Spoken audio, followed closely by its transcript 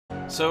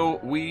So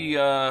we're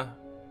at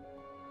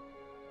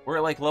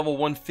like level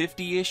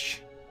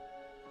 150-ish,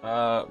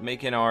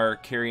 making our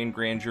Carian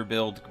Grandeur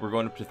build. We're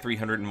going up to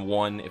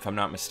 301, if I'm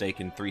not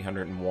mistaken.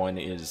 301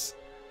 is...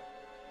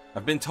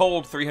 I've been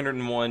told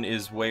 301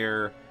 is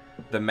where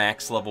the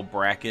max level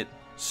bracket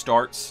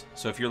starts.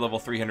 So if you're level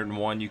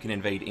 301, you can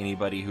invade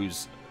anybody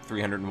who's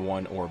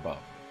 301 or above.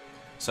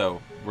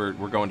 So we're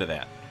going to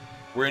that.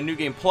 We're in New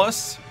Game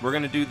Plus. We're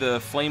going to do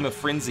the Flame of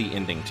Frenzy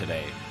ending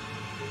today.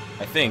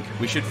 I think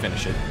we should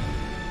finish it.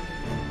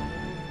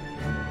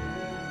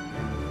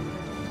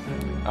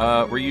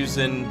 We're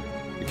using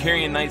the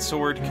Carian Knight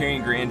Sword,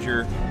 Carian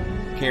Grandeur,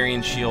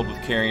 Carian Shield with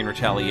Carian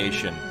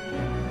Retaliation.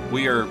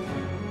 We are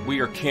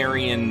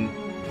carrying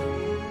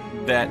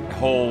that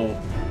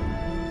whole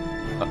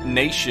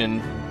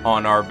nation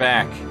on our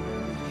back.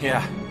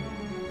 Yeah.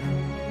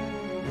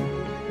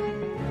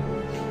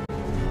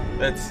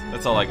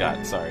 That's all I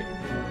got, sorry.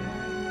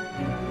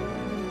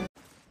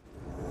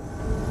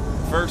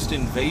 First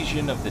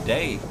invasion of the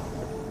day.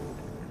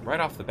 Right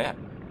off the bat.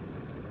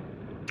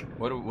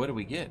 What do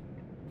we get?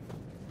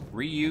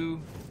 Ryu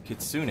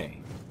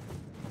Kitsune.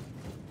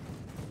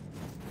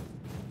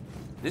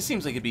 This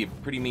seems like it'd be a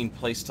pretty mean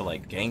place to,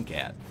 like, gank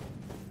at.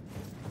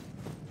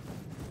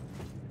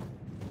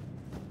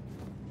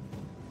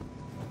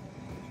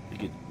 You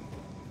could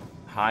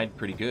hide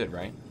pretty good,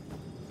 right?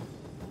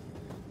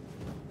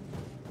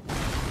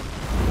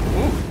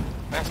 Ooh!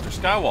 Master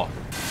Skywalker.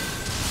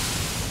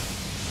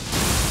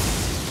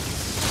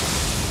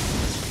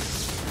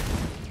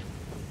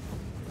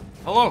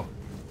 Hello!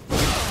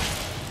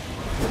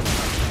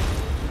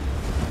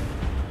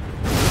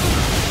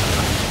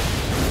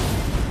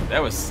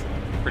 That was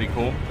pretty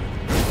cool.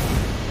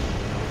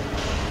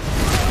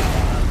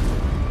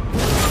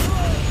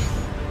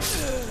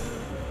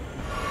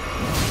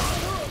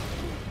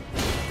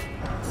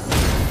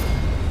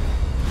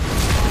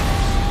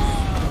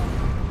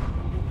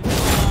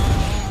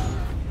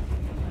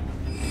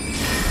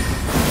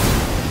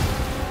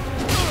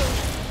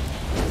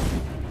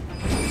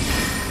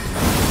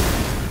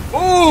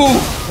 Ooh!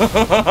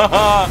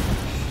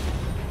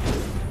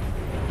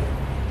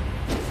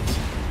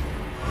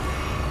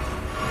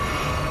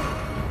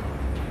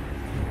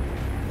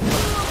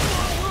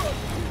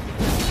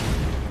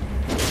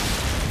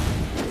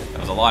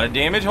 A lot of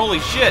damage. Holy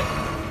shit.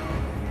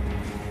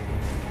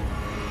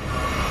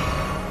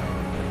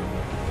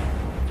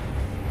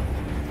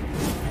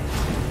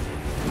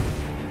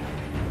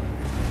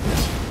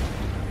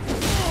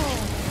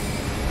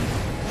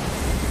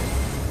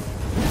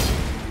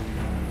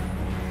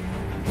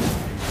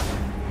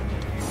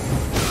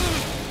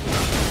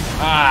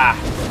 Ah.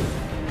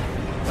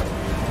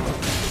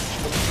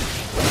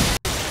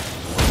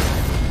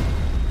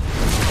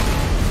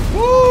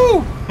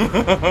 Woo!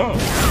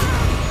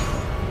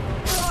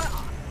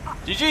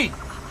 GG!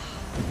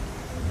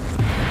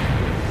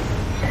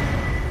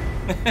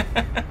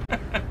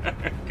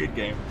 Good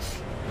game.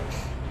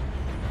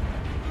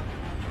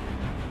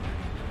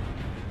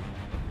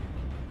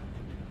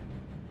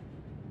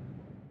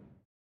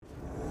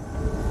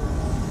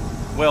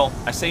 Well,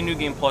 I say New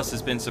Game Plus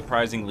has been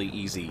surprisingly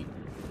easy,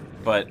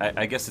 but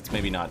I guess it's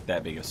maybe not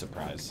that big a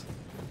surprise.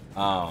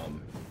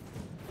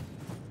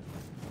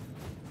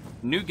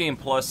 New Game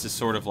Plus is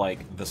sort of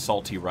like the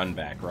salty run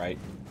back, right?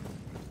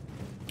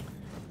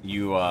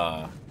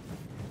 You're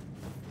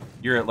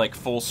at like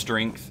full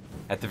strength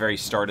at the very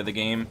start of the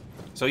game.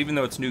 So even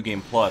though it's New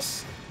Game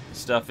Plus,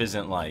 stuff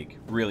isn't like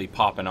really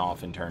popping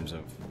off in terms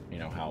of, you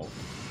know, how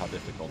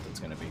difficult it's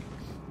going to be.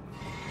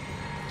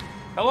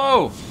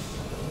 Hello!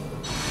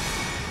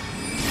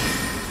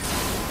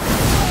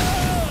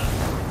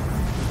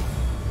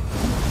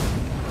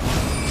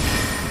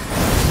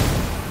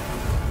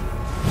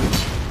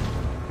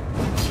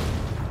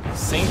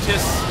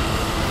 Saintus.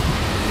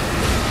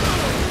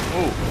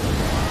 Ooh.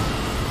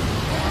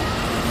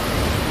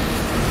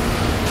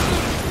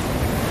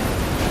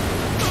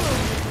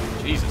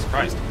 Jesus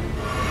Christ.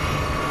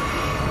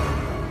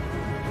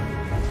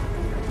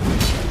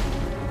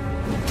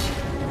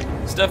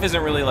 Stuff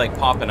isn't really like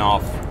popping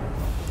off,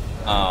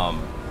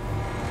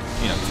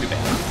 you know, too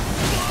bad.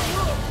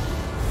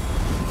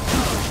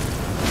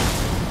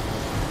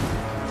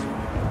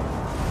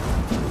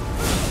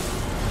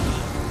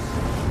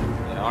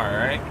 Yeah,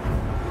 alright.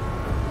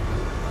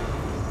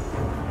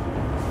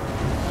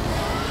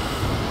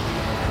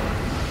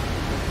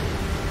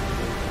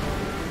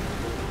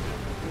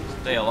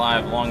 Stay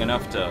alive long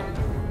enough to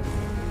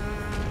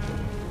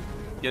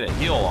get a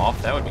heal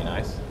off, that would be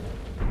nice.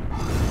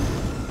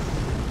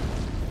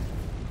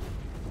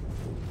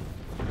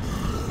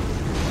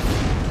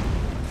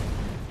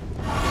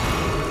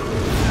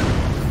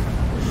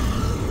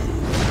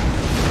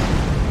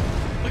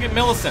 Look at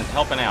Millicent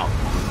helping out.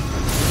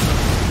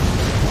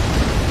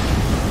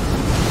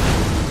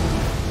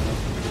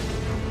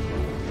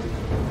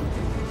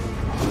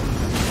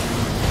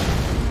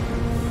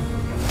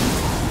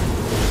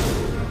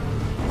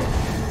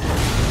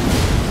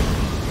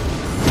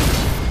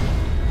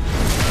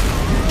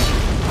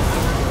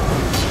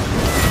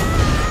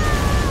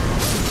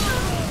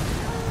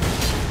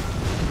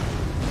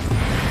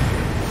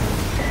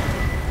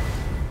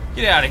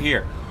 Get out of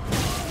here.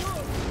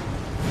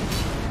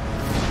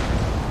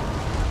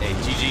 Hey,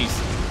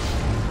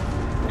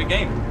 GG's. Good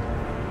game.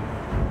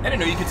 I didn't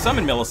know you could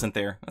summon Millicent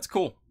there. That's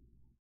cool.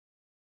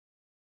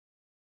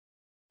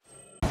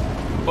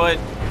 But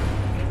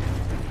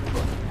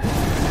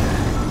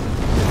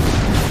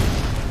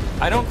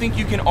I don't think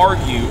you can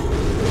argue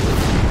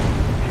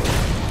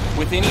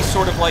with any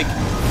sort of, like,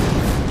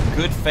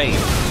 good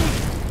faith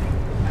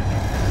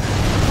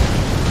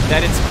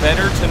that it's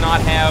better to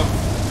not have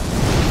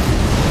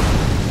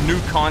new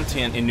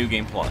content in New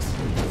Game Plus.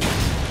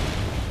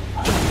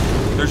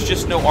 There's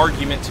just no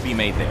argument to be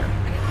made there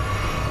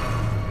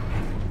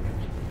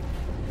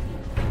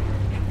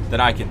that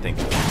I can think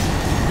of.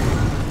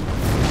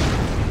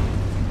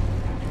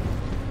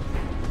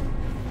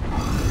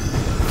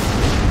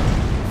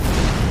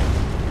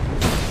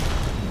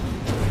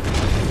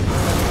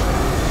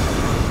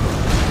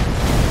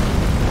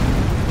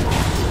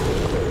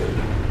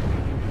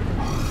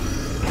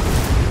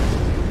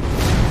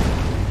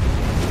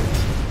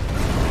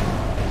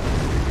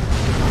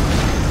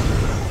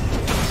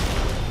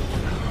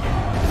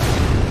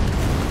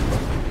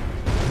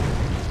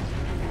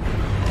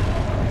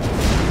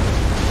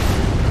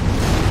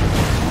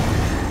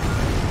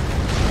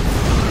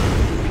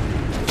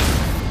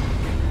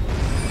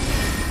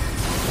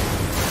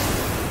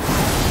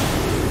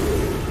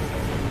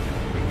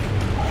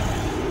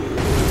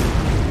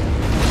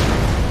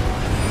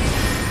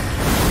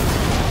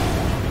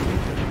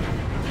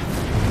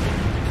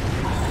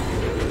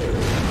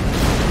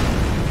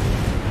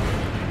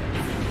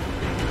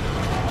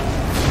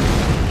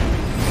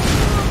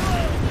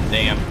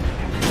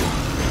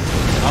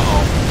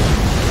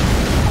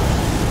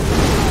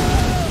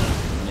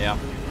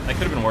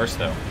 Worse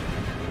though.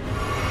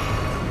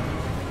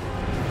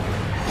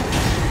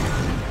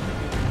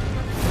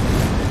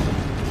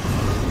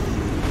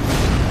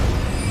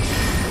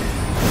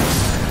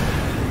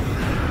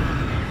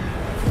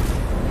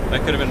 That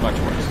could have been much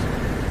worse.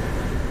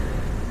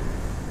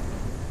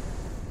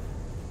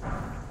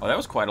 Oh, that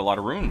was quite a lot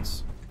of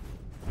runes.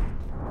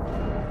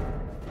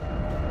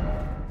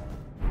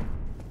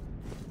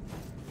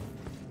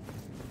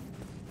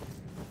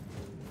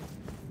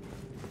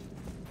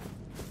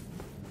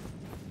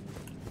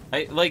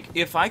 Like,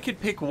 if I could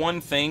pick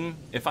one thing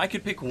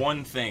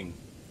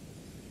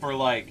for,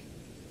 like,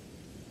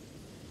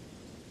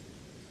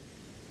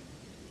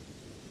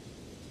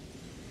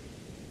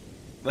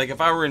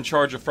 if I were in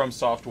charge of From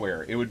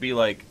Software, it would be,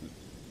 like,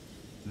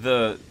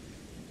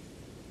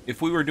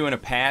 if we were doing a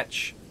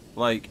patch,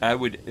 like, I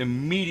would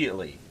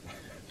immediately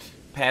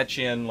patch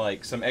in,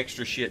 like, some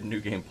extra shit in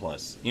New Game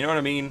Plus. You know what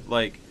I mean?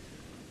 Like,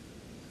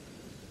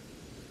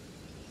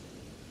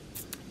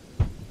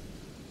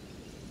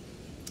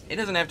 it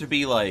doesn't have to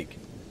be like,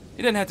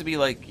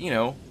 you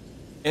know,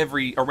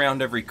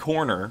 around every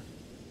corner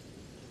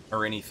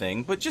or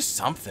anything, but just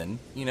something,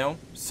 you know,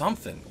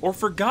 something. Or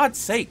for God's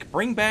sake,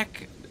 bring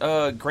back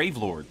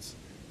Gravelords,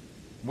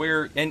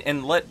 where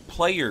and let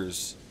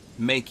players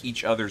make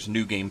each other's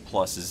New Game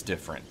Pluses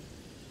different.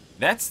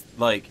 That's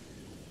like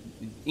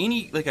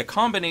a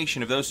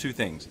combination of those two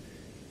things.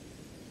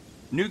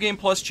 New Game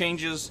Plus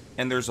changes,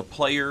 and there's a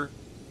player.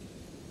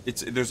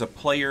 There's a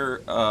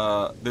multiplayer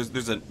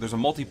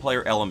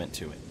element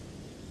to it.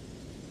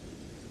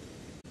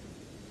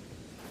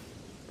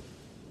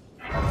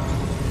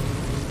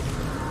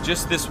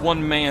 Just this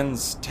one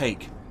man's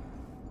take.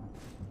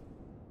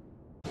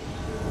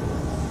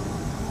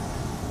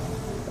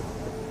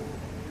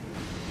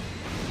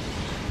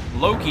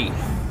 Loki,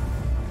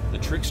 the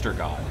trickster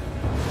god.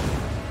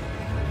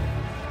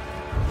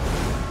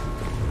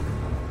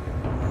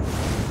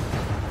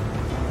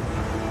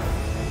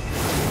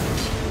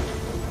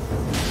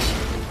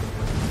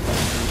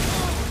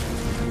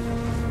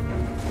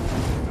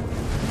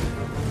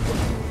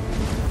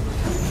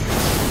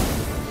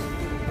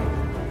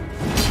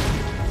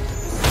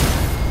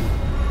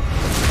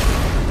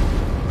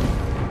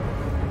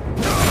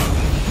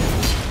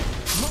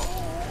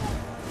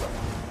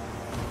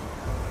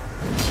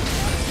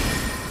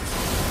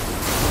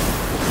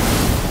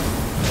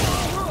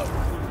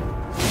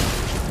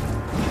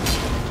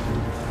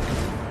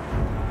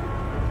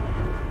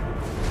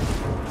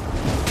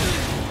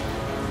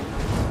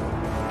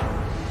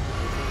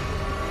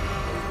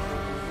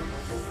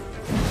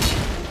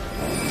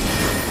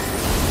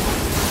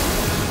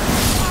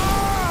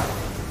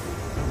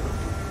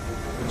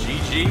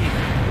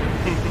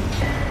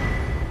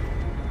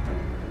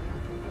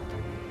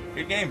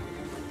 Good game.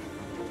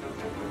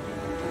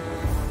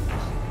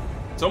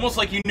 It's almost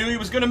like you knew he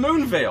was gonna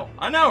Moonveil.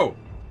 I know.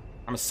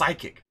 I'm a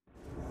psychic.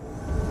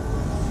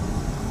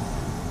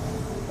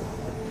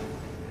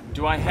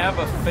 Do I have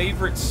a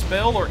favorite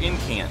spell or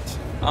incant?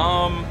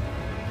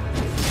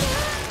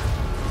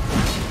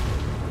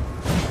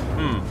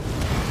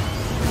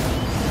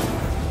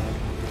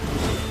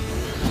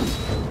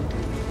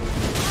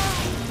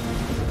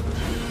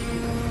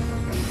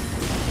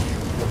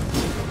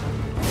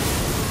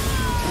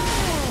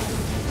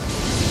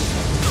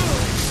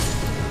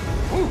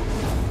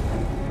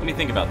 Let me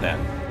think about that.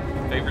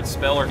 Favorite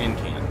spell or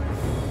incant?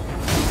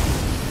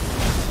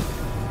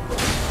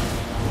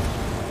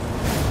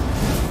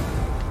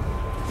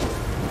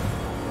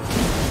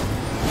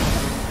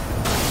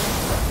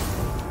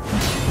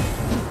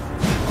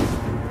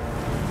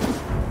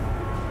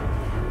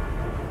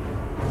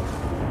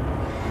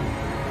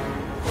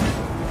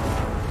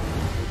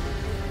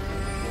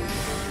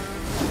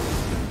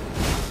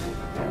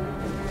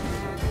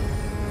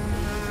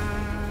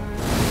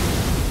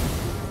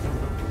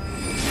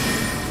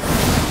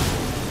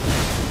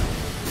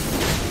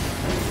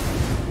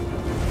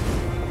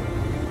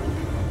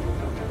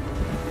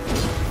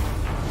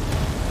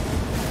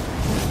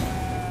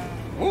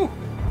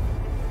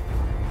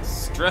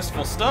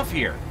 stressful stuff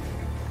here.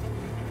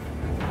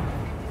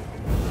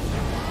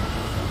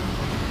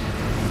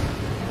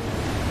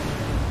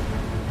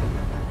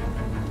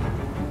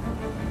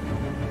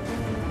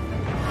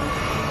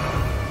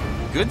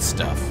 Good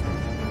stuff.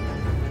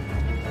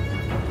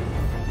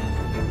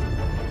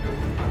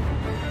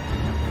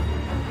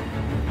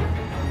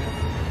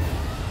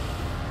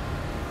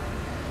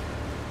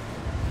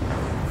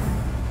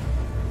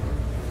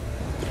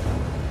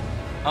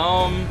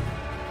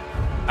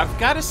 I've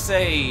got to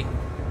say,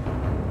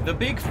 the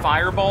big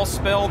fireball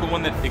spell, the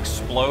one that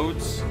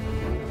explodes,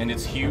 and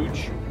it's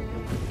huge,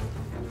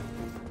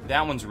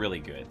 that one's really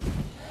good.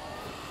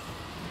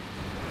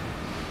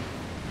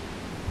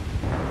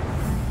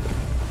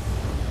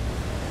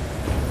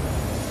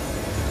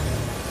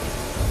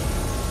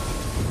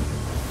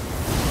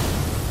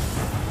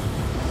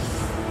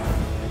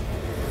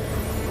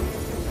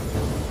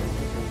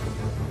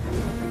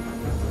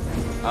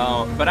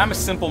 But I'm a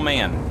simple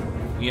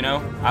man, you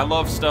know? I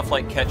love stuff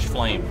like Catch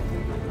Flame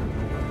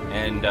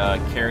and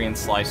Carian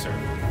Slicer.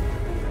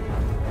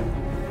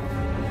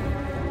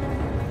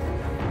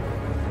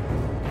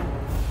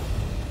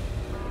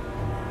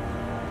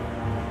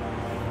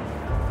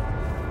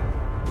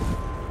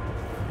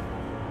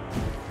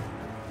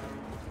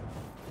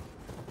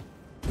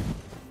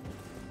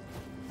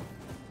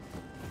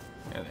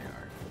 There they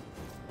are.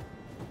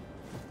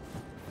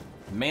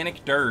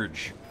 Manic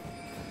Dirge.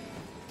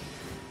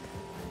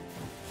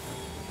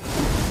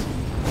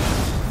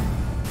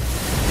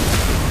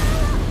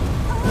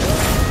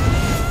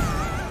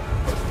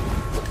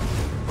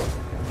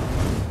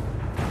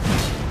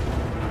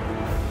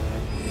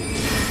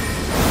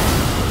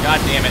 God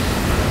damn it.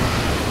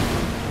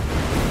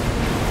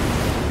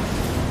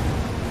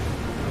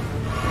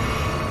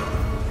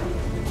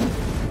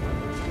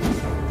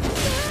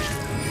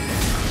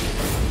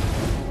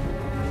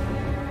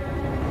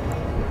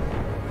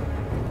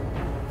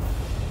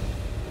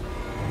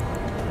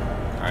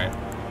 All right.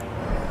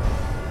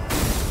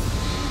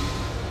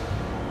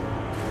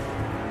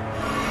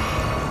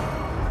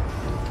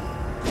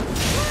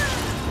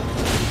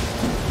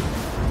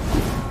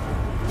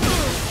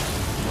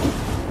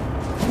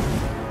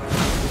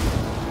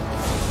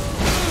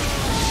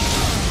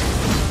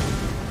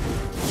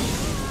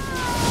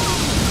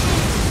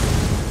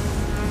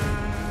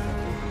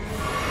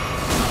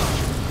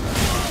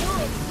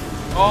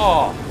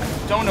 Oh,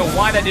 I don't know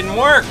why that didn't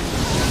work.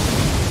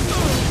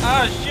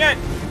 Oh, shit.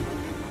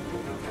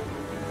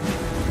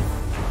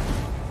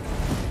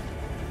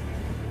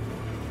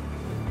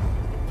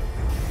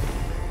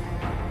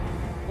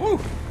 Woo.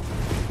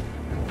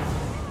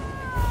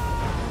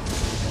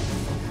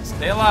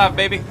 Stay alive,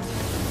 baby.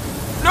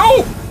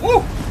 No!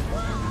 Woo!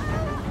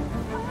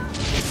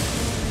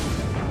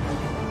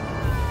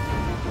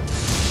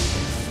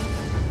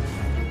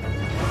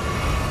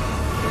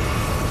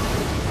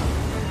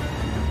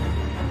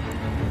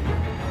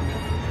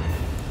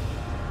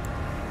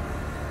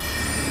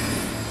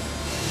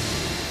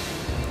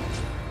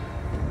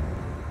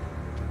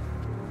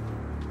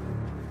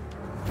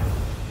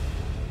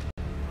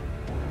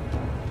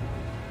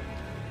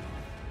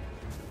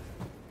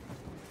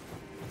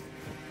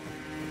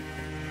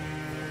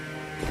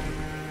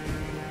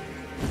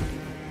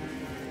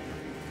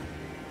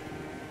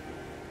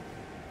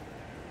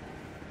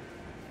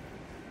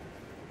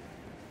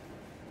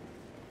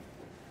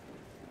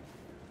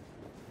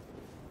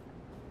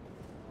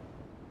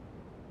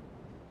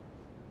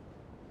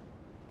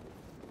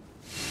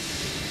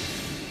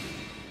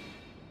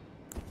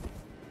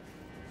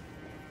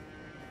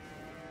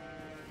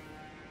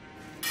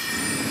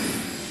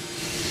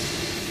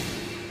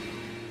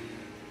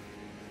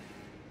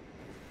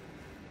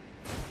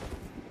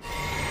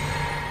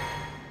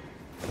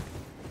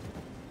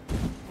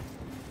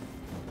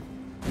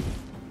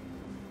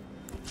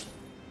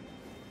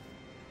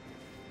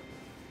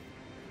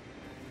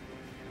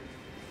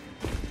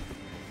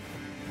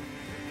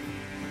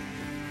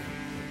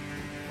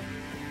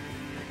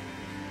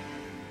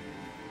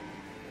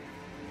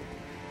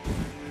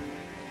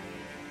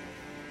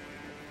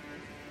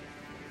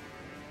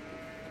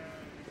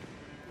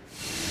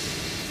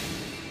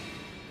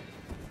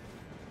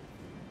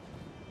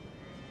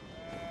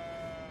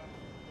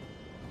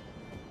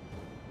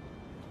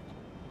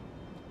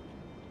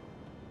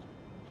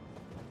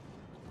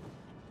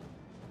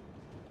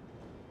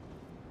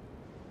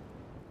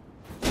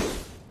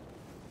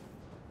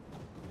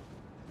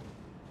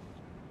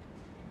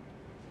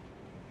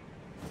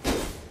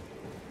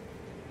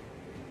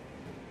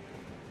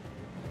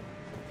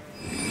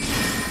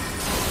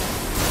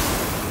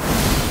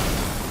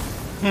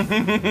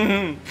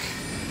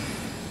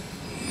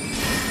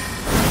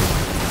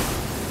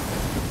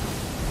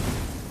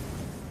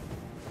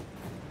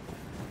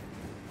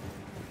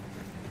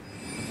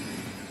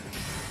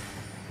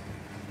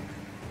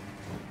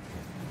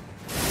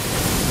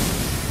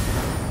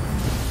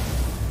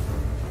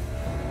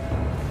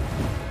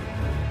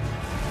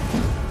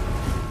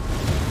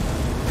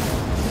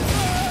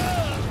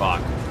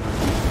 Fuck.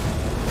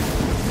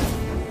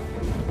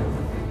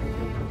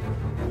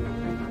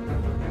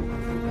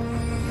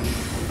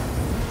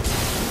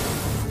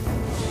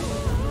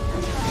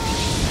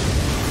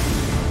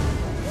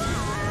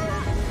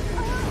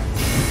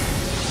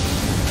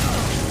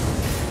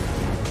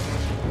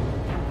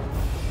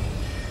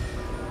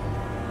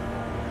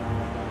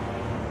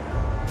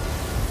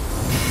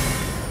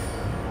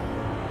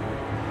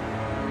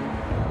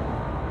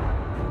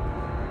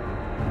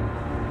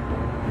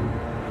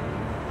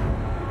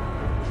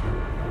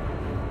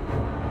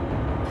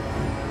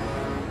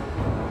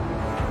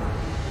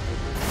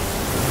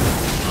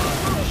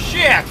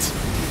 Shit!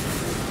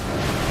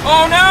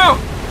 Oh no!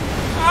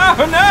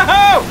 Oh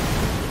no!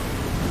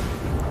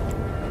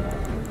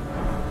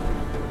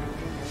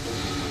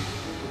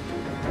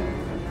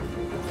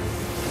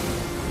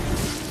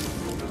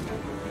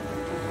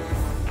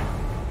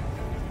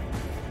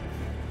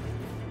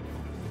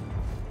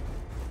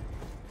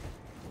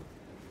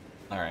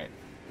 Alright.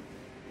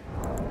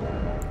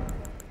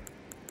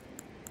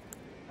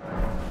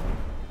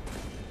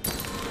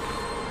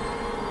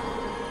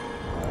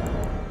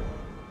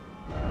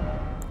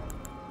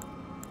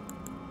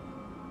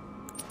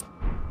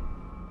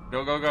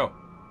 Go, go, go.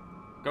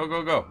 Go,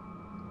 go, go.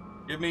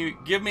 Give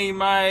me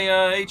my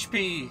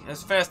HP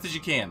as fast as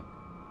you can.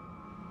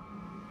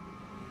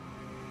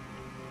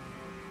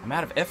 I'm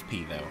out of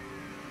FP, though.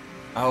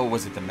 Oh,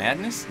 was it the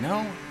madness?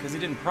 No, because he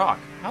didn't proc.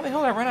 How the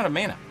hell did I run out of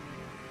mana?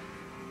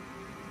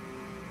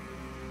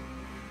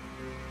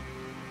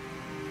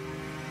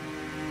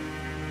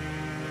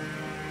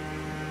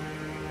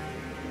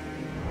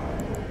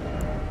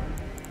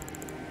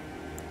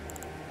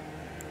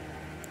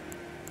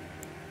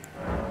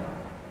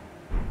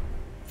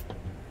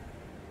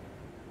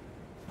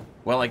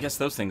 Well, I guess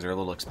those things are a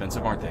little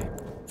expensive, aren't they?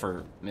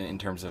 In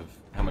terms of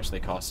how much they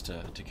cost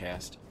to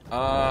cast.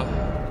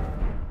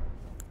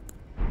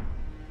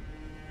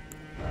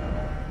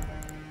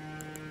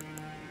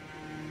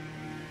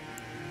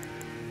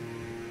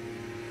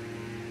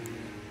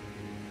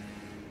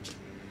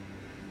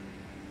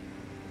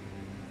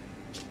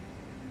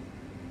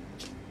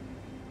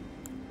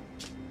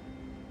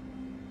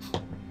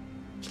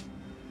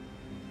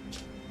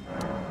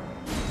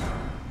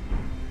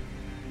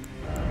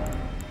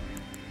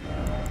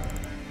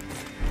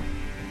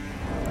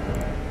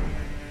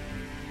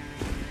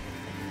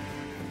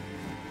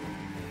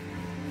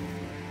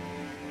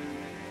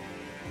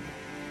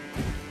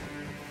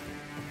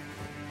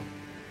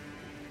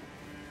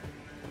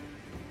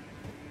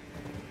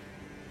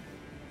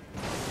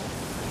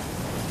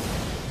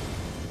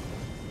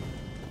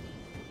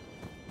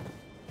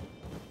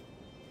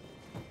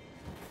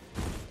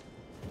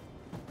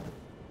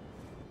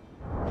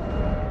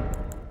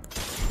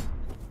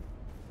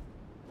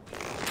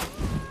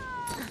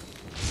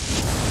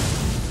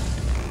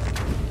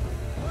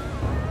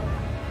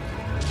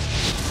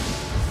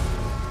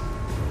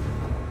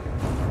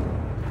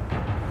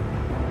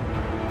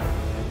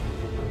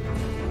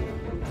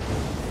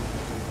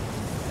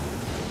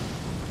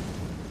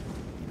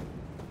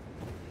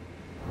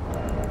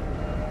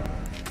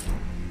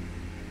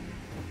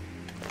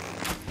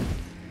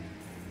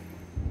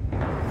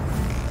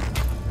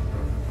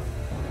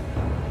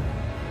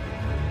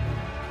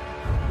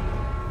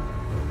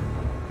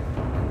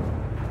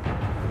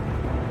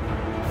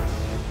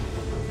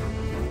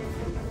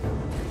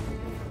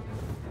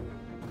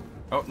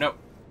 Oh, no.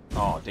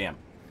 Oh, damn.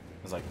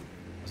 I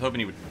was hoping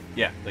he would,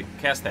 yeah, like,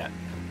 cast that.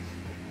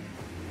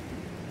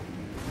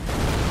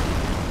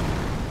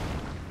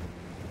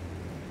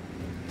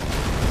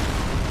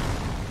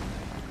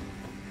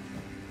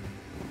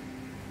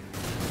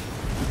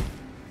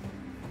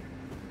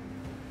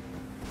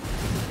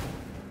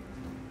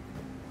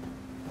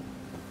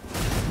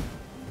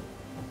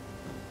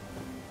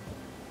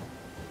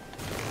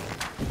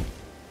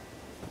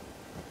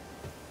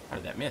 How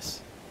did that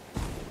miss?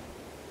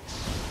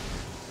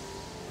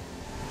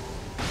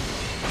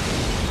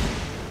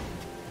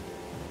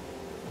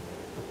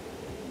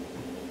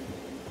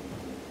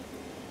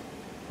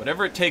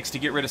 Whatever it takes to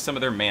get rid of some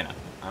of their mana,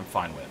 I'm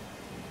fine with.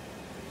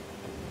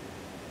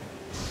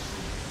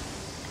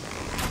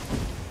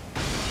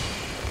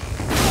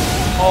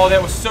 Oh,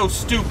 that was so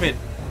stupid.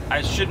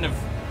 I shouldn't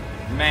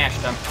have mashed.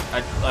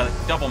 I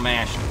double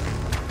mashed.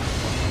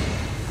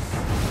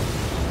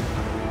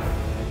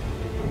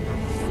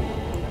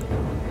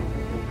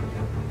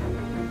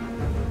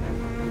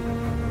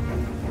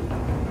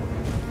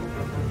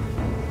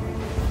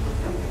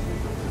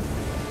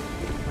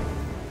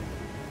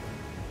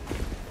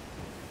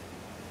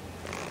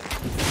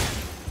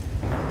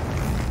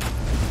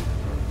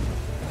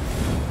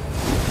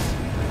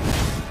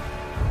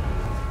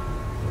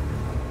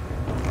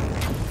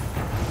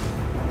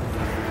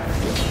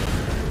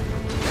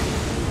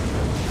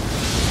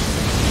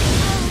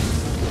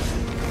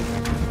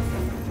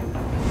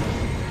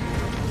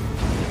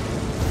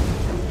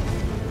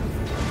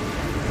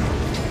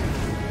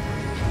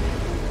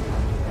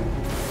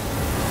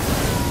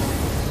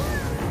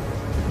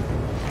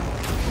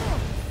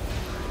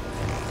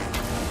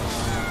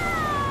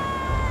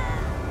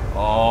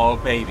 Oh,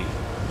 baby.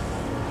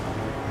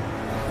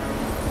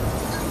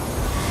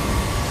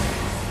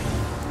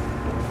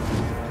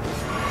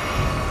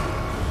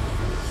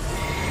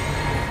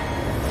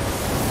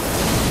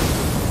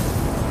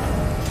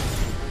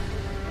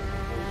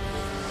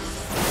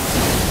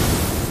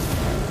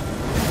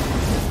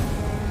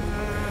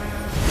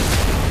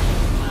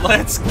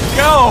 Let's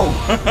go!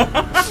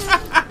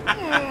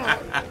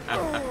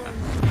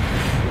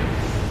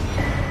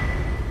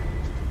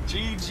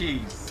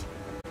 GG's.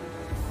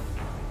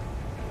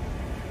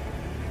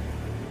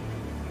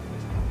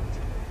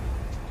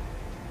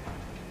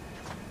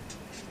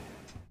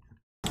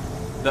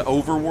 the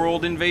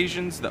overworld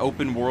invasions, the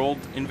open world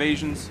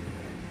invasions.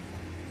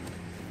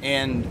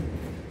 And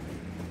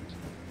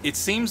it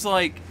seems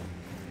like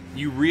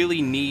you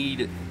really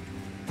need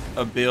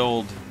a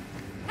build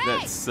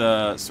that's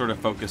sort of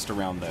focused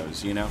around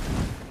those, you know?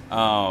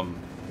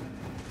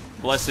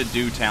 Blessed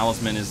Dew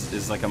Talisman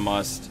is like a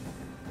must.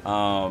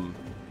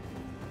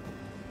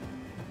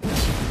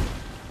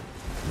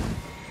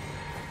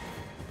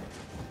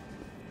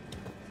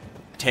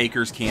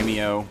 Taker's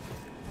cameo.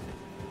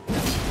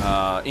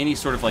 Any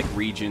sort of like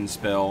regen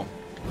spell.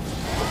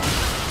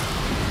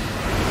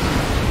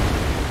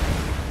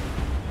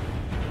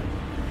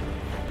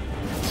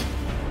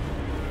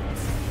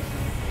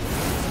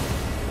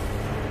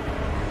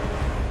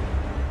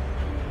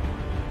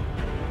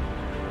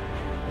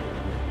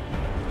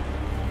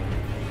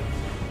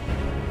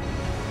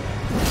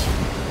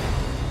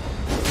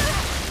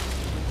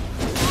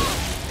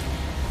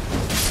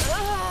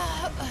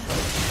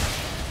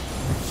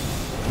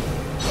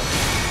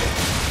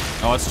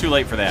 Oh, it's too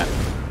late for that.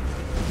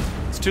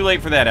 It's too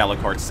late for that,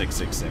 Alucard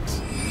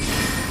 666.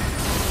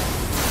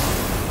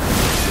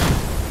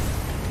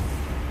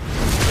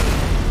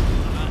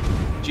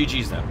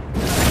 GG's though.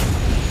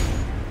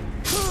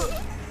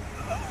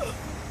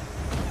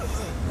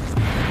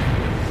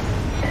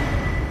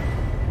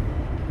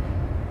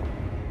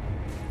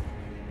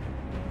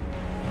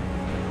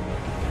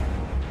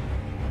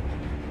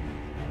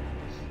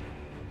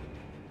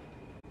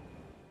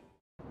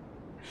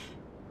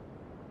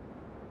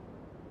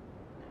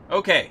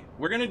 Okay,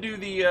 we're gonna do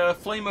the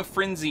Flame of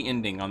Frenzy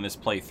ending on this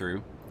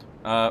playthrough.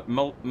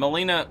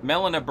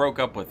 Melina broke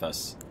up with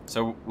us,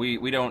 so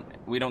we don't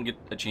get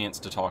a chance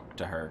to talk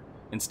to her.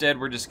 Instead,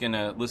 we're just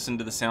gonna listen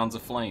to the sounds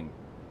of flame.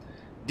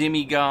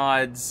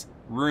 Demigods,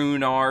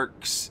 rune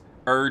arcs,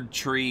 Erd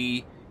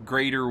Tree,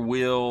 Greater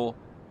Will,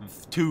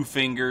 Two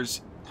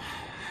Fingers.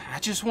 I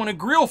just want a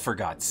grill, for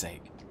God's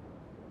sake.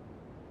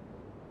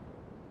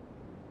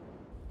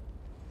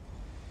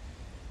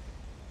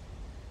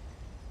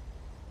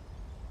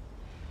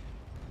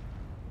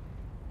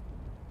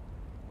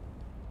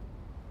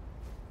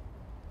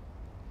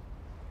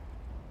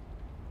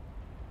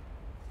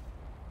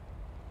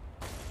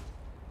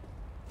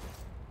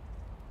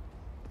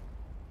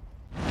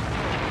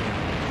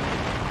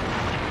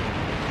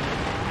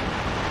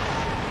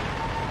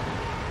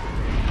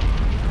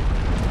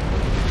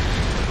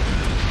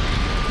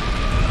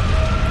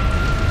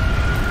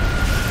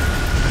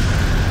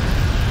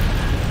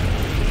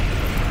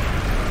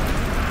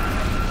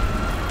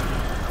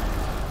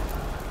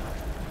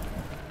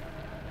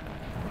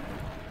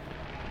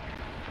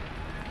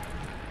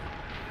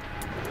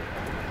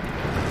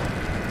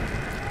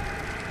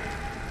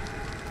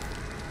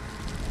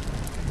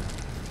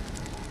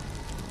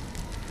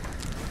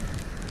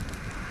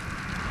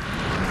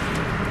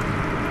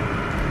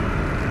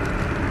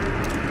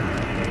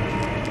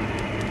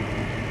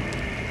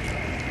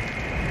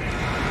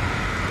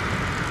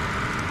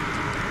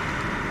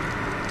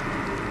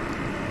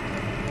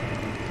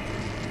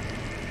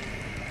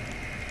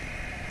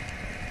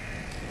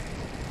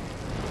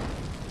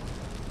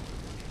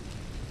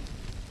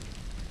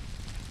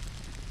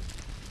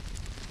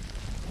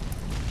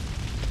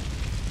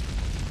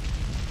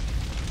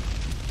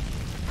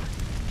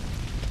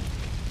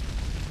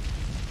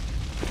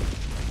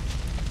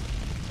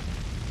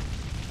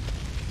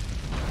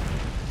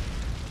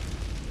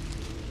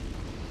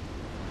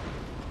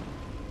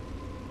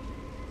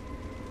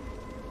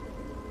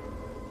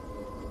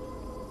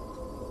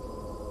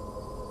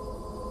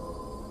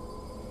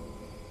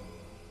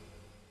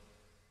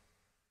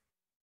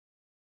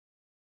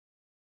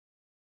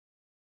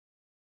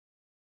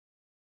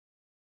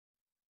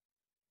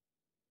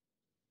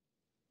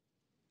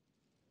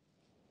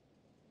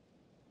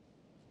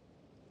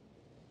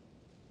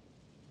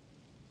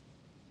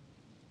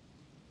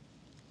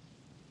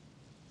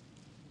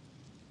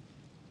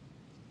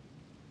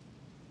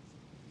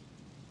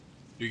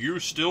 Do you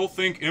still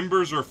think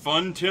embers are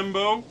fun,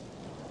 Timbo?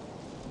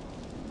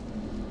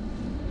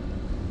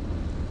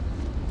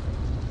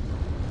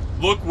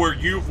 Look where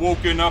you've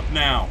woken up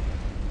now.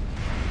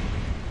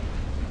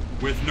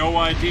 With no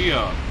idea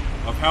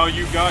of how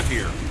you got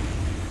here.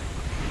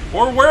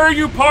 Or where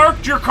you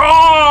parked your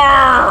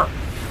car!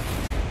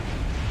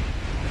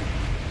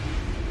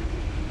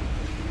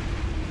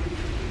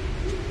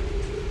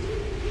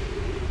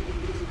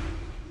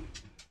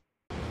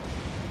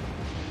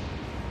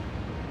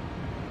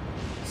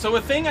 So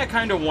a thing I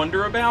kind of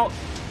wonder about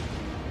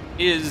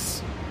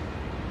is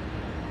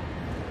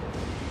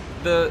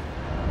the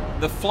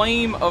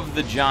flame of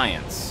the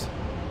giants.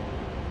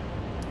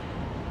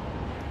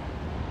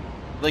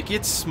 Like,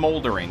 it's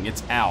smoldering,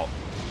 it's out.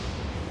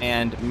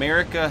 And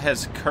Marika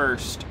has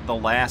cursed the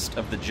last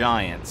of the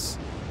giants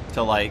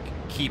to, like,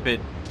 keep it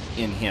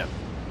in him.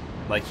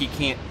 Like, he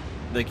can't,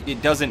 like,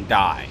 it doesn't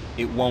die.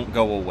 It won't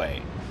go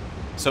away.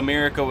 So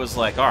Marika was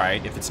like,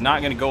 alright, if it's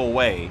not gonna go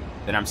away,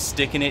 then I'm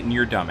sticking it in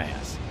your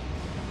dumbass.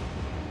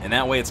 And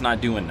that way it's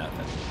not doing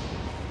nothing.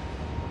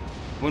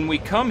 When we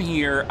come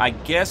here, I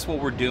guess what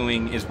we're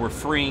doing is we're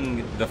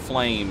freeing the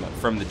flame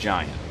from the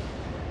giant.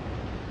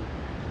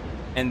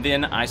 And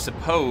then I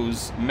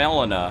suppose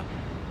Melina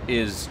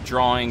is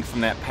drawing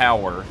from that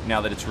power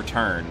now that it's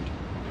returned.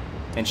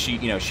 And she,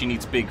 you know, she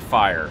needs big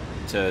fire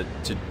to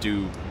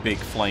do big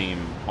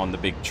flame on the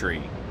big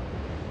tree.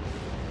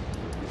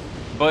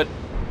 But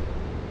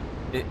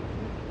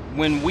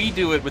when we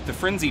do it with the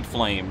frenzied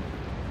flame,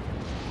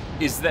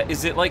 is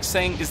it like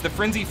saying, is the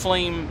frenzied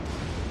flame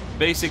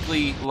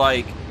basically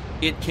like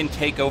it can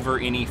take over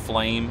any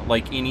flame?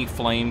 Like any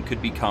flame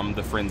could become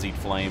the frenzied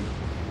flame?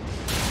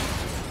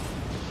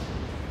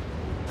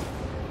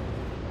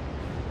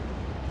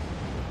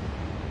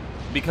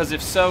 Because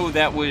if so,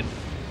 that would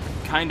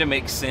kind of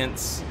make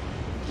sense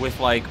with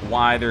like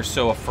why they're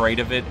so afraid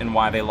of it and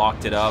why they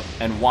locked it up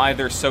and why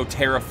they're so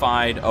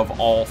terrified of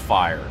all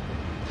fire.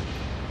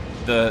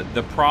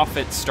 The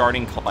Prophet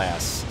starting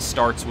class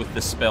starts with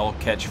the spell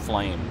Catch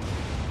Flame,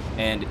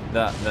 and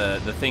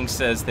the thing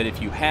says that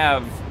if you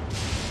have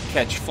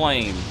Catch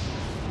Flame,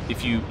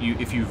 if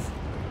you've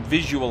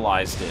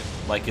visualized it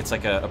like it's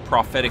like a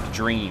prophetic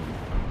dream,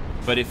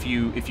 but if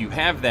you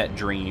have that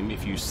dream,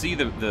 if you see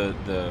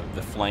the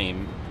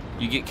flame,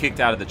 you get kicked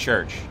out of the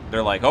church.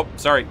 They're like, oh,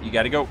 sorry, you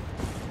got to go.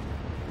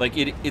 Like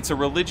it's a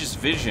religious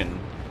vision,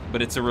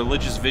 but it's a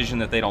religious vision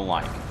that they don't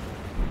like.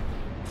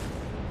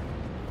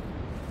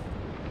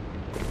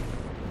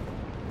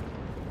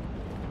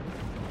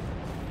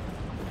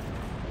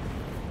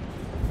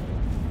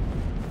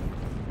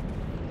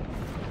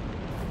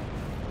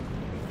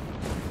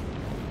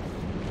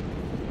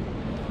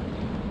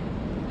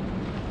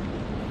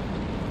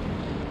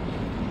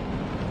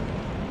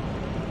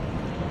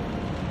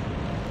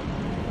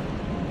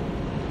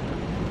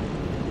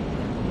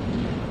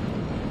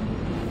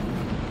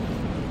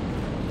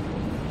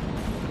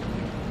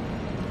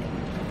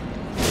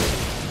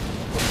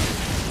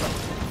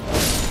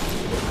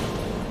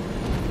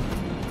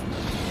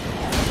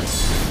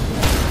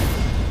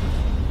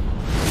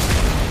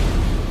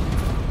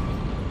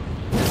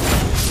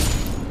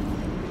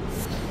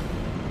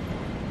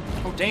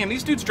 Damn,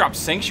 these dudes drop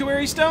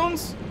sanctuary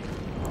stones?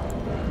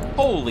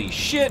 Holy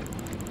shit.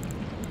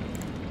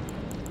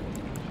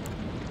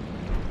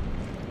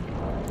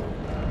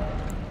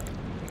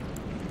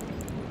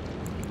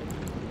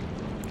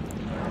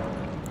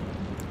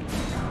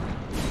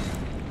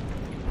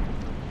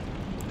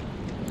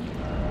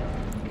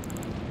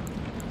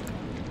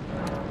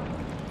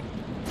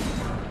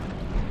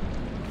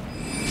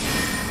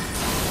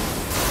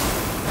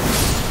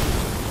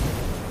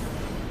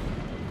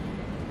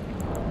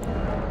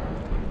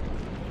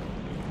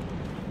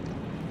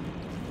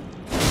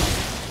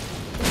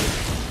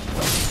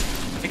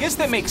 I guess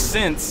that makes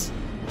sense,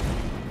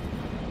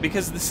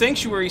 because the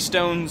sanctuary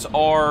stones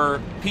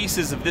are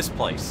pieces of this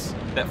place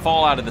that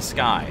fall out of the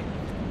sky,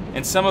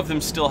 and some of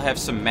them still have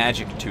some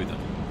magic to them.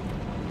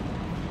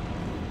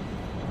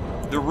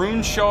 The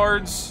rune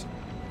shards,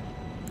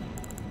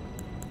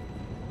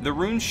 the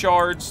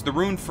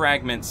rune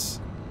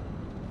fragments,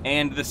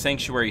 and the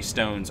sanctuary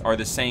stones are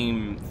the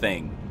same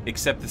thing,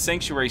 except the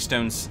sanctuary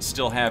stones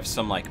still have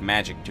some, like,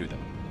 magic to them.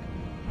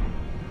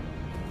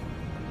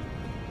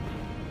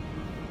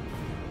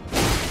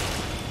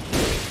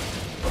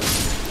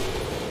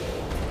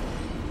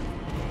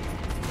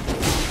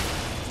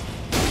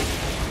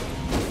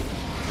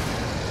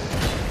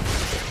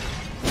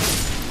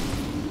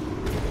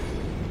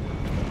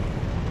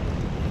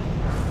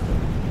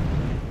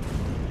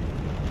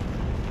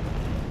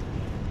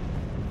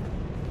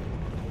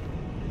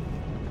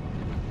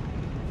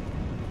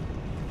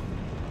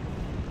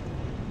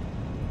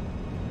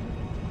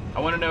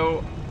 I want to know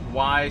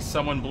why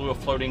someone blew a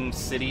floating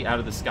city out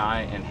of the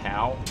sky and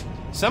how.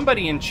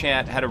 Somebody in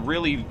chat had a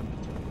really,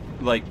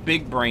 like,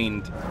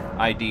 big-brained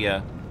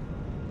idea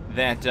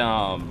that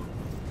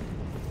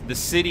the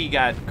city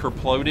got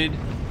kerploded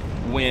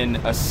when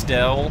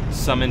Estelle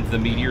summoned the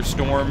meteor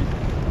storm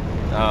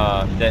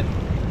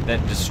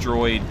that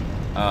destroyed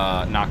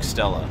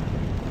Noxtella,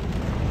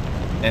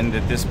 and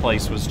that this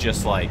place was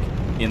just, like,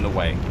 in the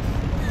way.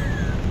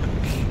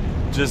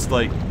 Just,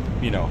 like,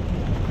 you know,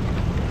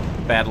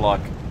 bad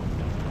luck.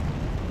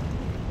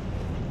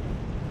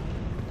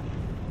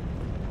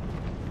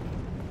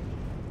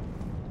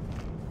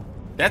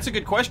 That's a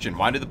good question.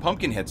 Why did the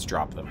pumpkin heads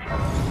drop them?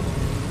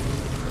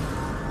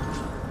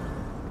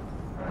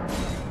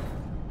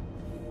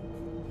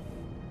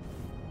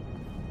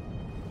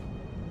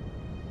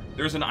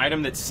 There's an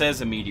item that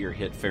says a meteor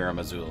hit Farah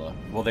Missoula.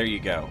 Well, there you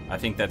go. I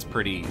think that's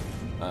pretty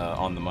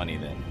on the money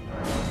then.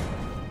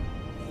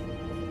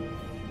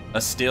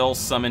 Estelle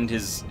summoned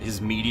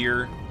his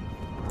meteor.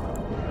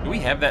 Do we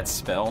have that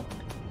spell?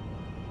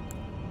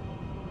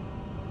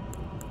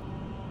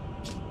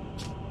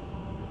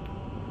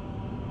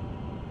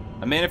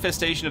 A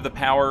manifestation of the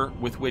power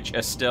with which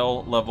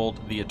Estelle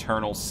leveled the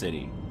Eternal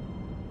City.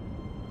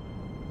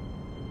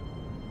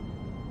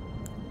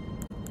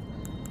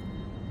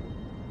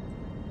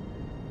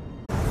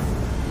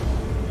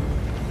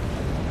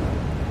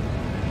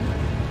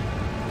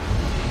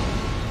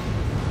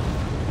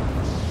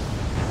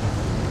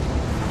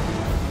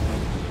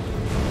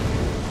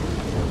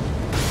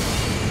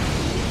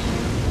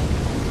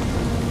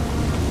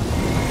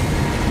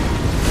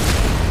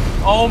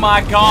 Oh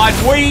my god,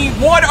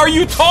 what are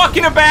you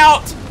talking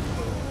about?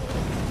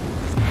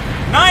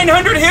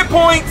 900 hit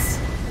points!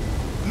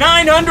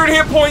 900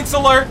 hit points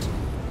alert!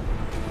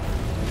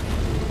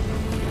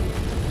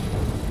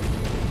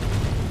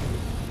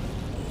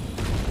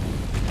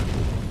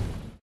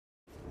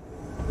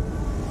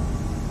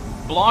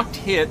 Blocked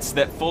hits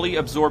that fully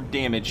absorb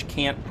damage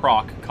can't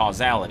proc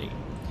causality.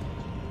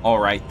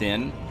 Alright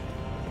then.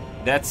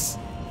 That's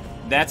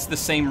the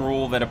same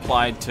rule that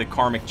applied to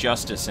Karmic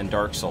Justice in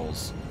Dark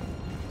Souls.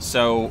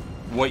 So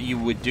what you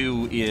would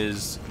do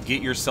is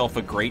get yourself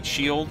a Great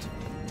Shield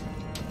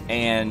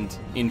and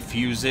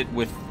infuse it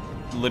with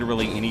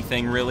literally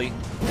anything, really.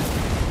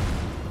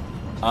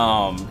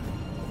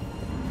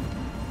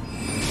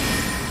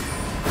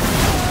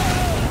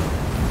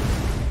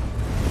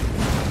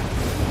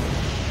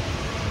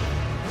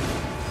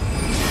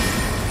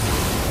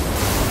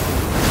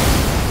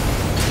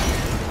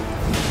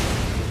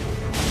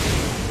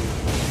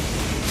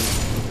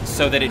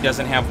 So that it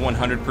doesn't have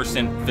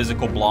 100%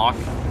 physical block.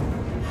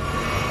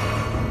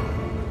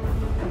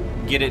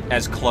 Get it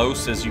as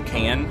close as you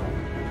can.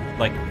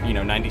 Like, you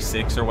know,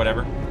 96 or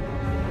whatever.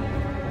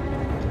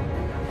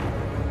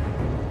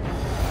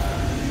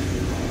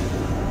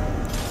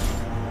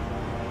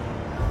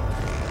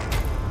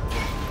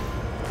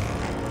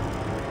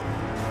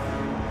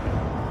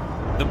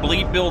 The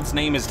bleed build's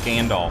name is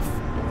Gandalf.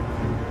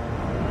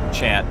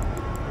 Chat.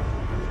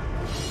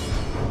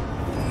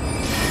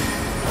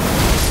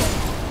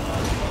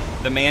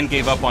 The man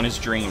gave up on his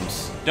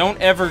dreams.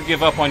 Don't ever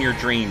give up on your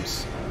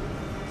dreams.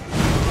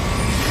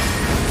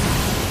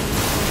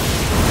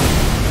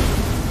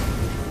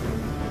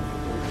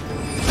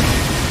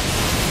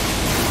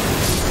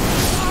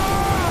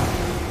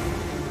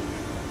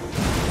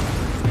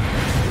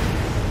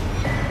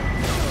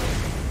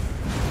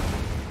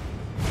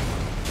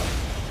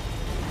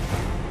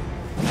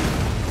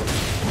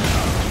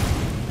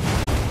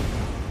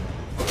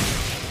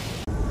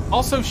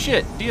 Also,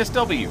 shit,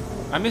 DSW.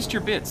 I missed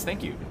your bits,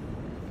 thank you.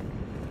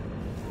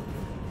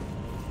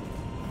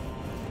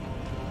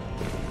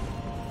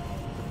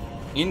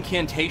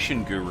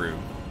 Incantation Guru.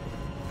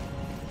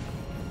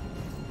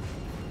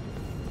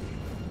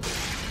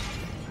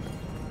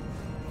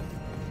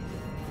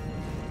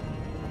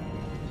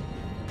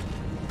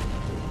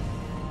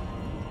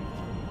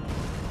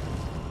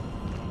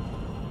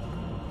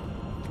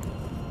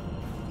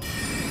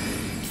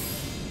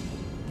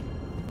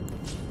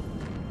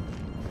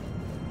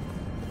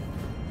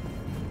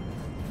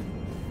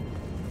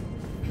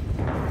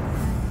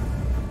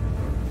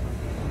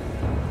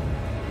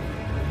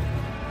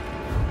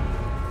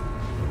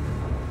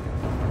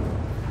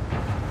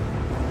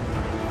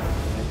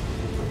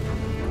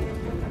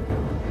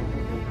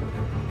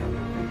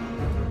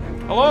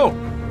 Hello!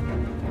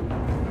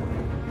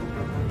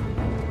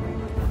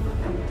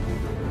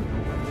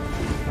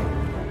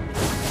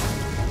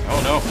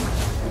 Oh no.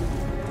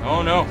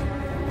 Oh no.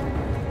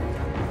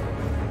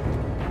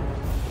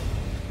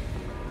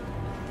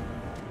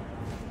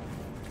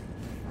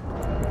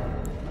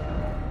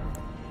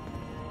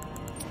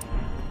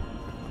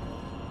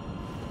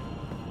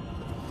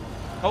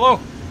 Hello!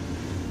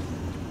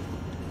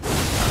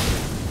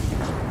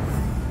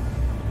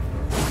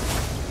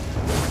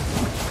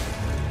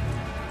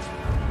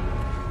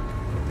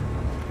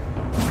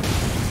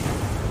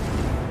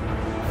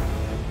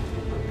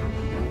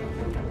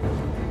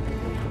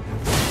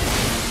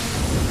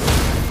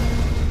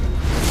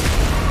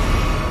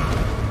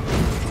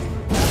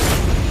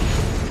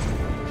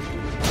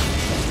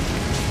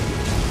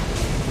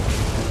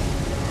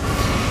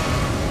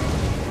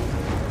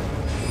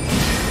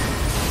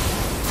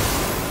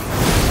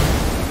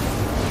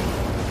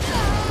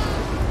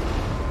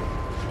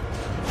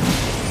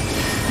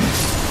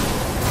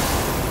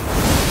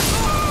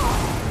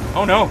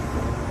 Oh no!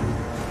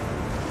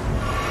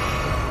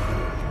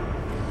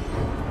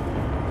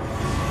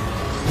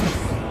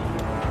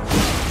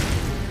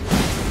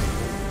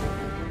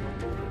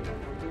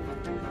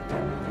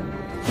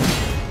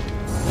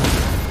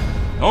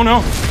 Oh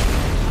no!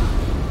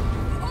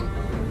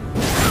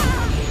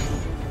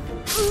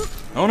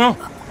 Oh no!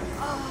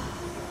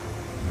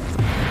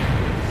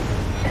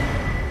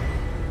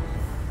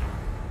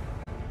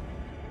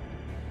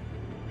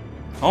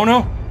 Oh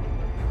no!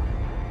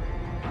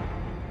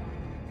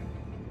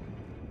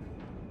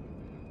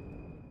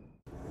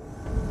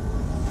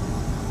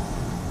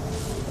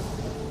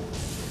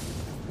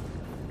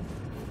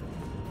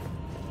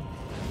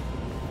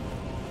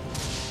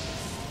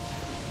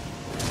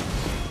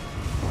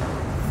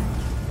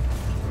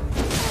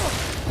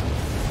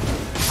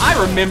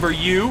 I remember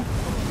you!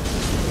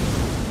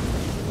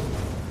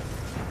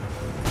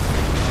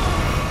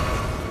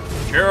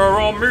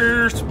 Carol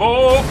me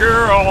spoke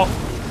girl,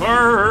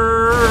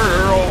 girl,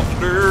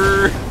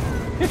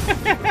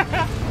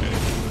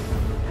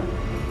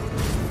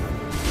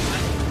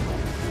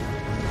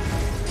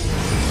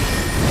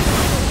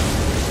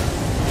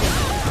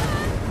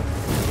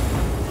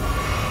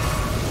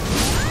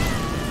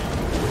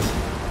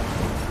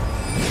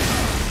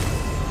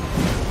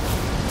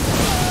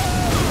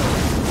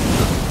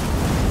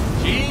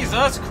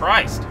 Jesus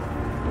Christ.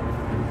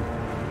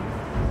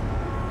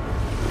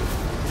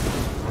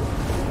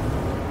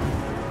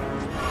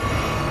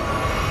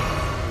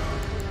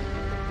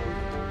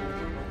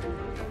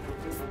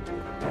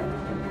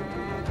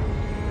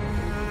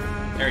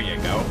 There you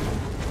go.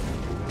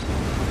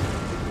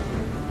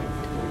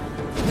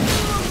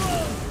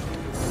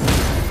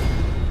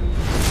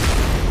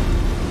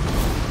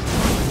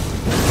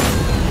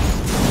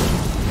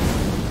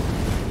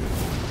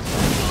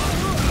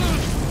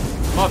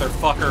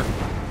 Motherfucker.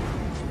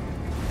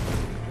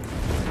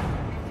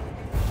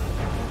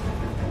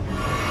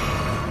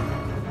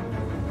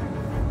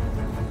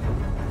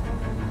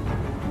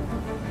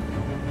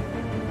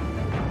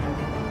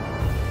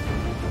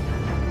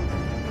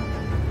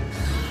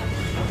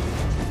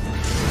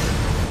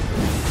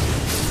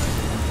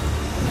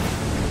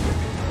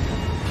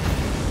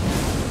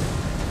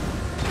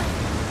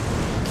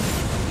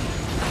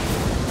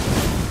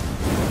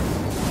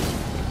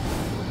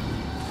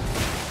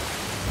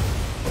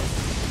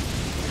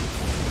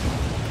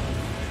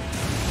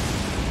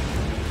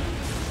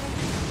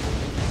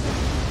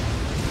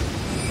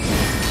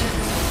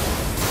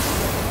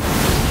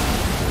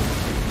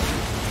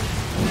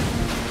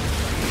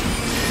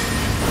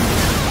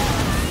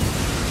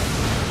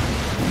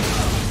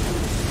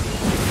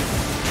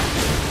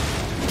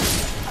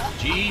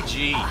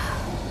 GG.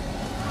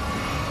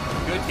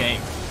 Good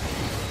game.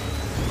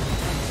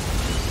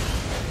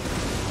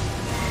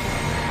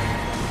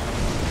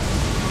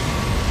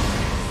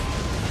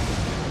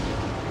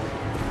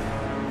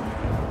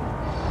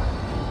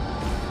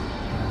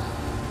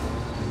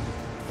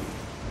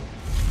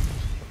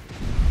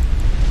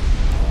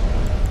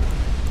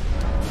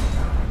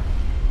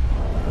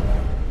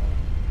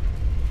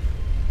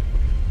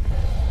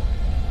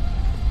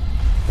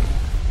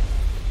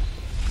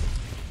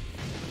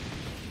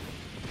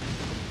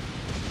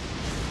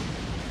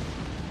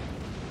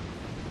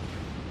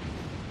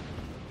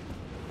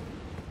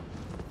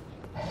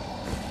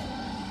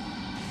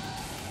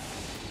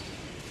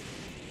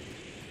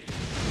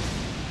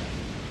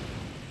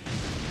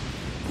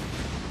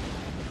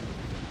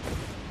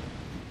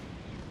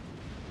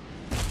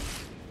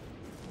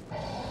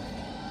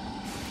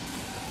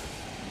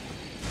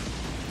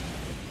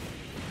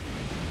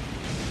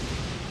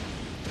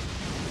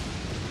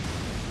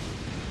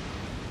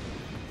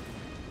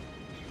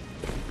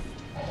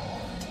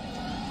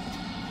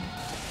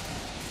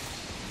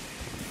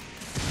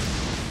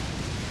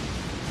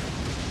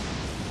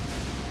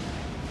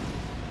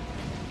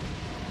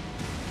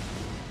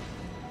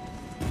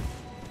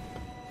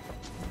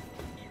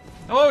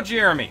 Hello,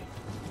 Jeremy.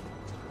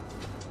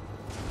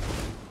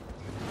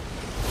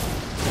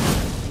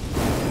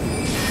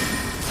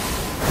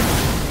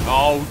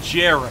 Oh,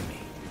 Jeremy.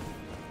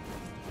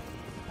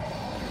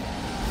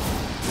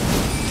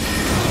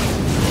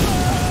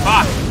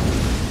 Fuck.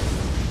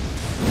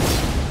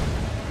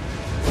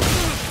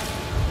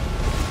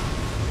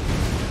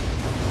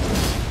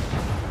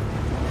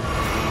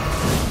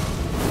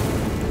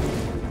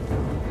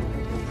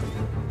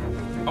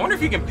 I wonder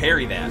if you can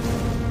parry that.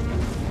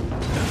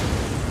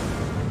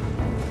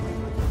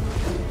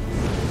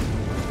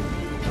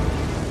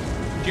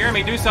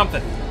 Jeremy, do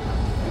something.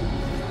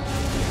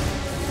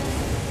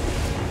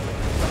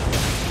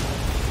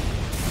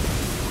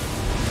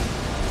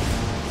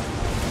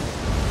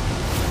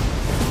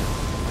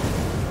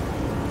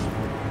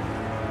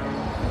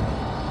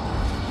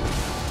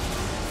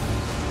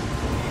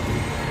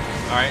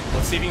 Alright,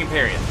 let's see if you can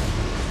parry it.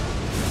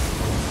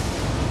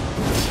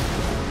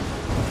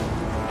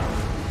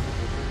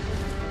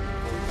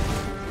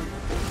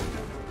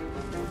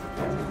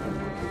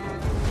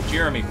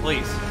 Jeremy,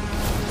 please.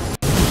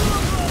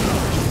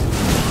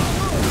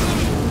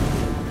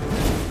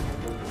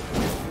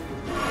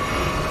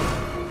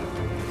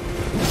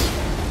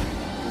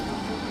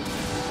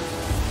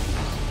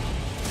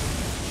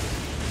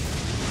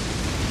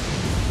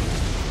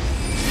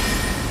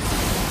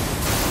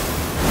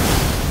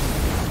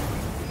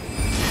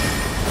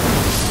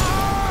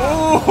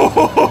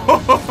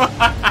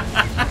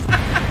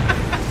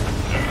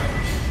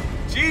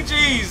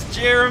 GG's,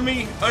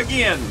 Jeremy,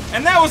 again.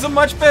 And that was a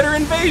much better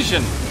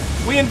invasion.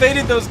 We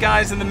invaded those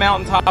guys in the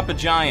mountaintop of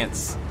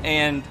giants,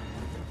 and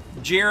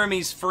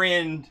Jeremy's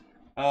friend,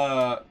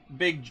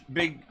 Big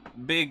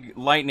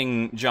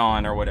Lightning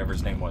John, or whatever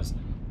his name was,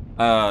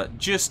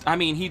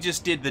 he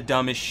just did the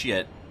dumbest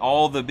shit.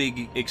 All the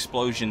big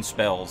explosion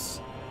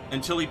spells,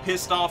 until he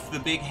pissed off the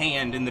big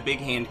hand, and the big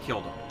hand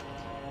killed him.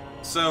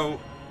 So,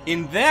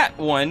 in that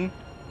one,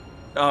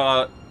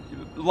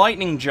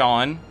 Lightning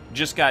John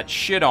just got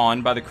shit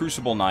on by the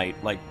Crucible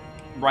Knight, like,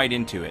 right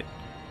into it.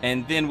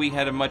 And then we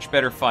had a much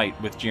better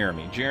fight with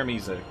Jeremy.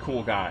 Jeremy's a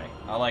cool guy.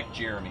 I like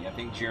Jeremy. I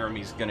think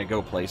Jeremy's gonna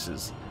go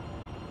places.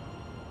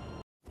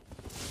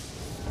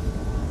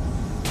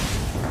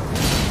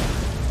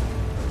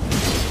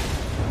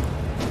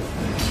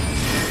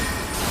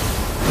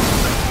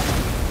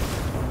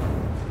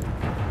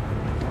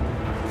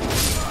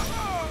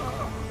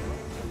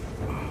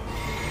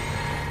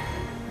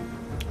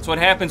 That's what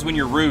happens when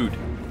you're rude.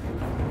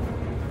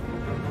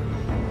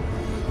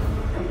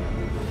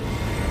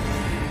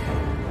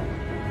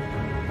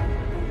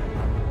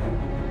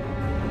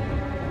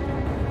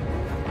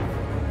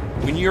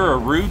 you're a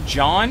rude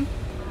John,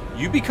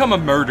 you become a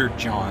murdered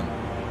John.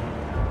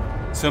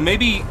 So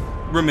maybe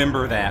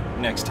remember that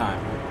next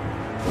time.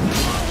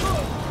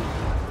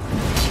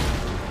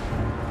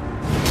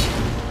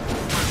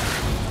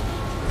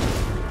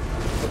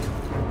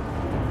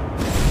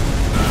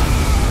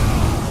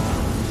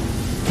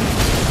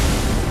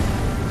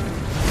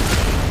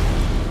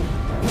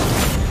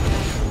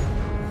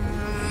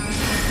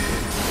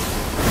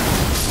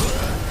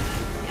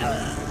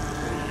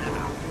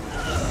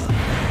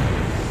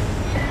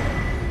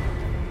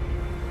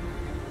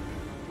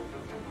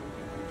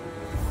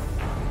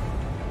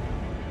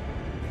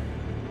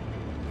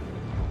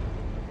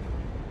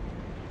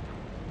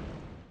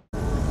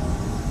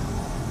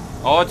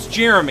 Oh, it's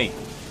Jeremy.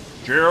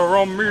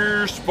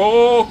 Jeremy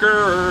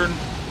spoken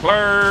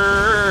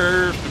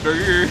class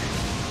today.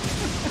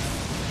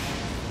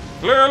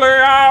 Clearly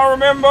I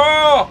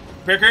remember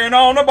picking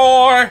on a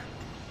boy.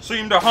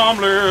 Seemed a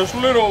harmless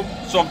little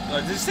something.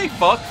 Did you say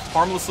fuck?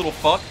 Harmless little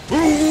fuck?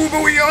 Ooh,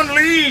 but we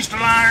unleashed the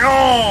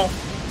lion.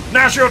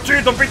 Gnash your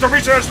teeth and beat the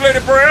recess, Lady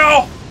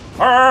Brill.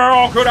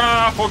 How could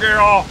I forget?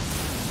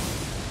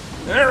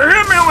 It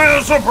hit me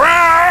with a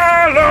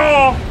surprise.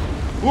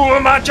 Ooh,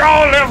 my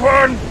jaw left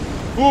hurting.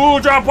 Ooh,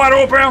 drop wide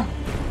open.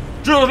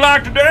 Just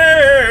like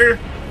today.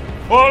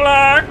 Or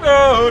like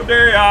the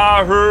day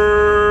I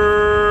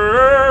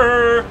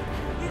heard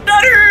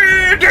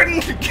Daddy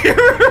didn't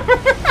care.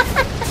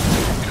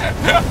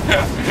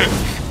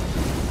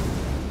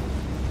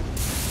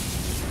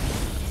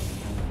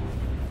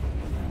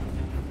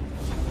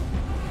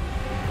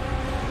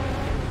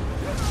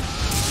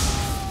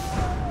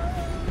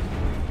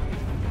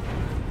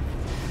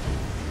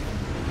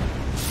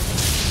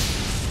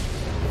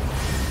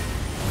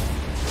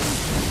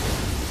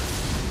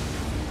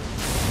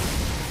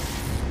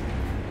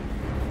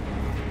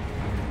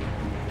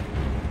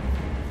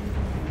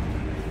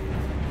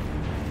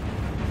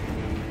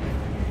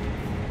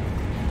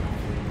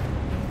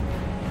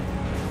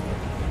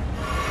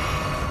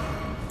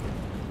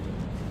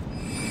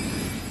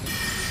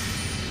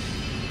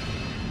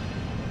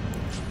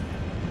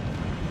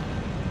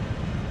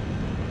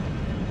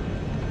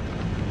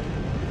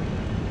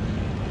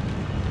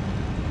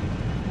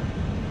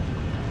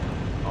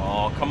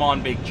 Come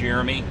on, Big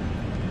Jeremy.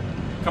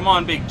 Come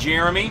on, Big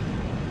Jeremy.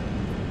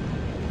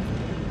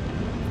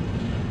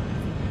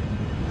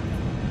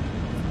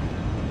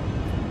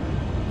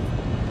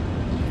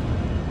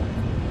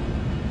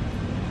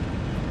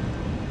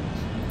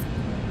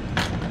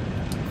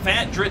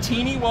 Fat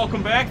Dratini,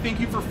 welcome back. Thank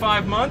you for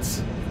 5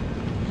 months.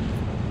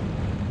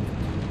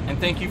 And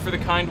thank you for the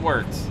kind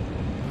words.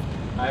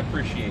 I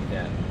appreciate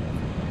that.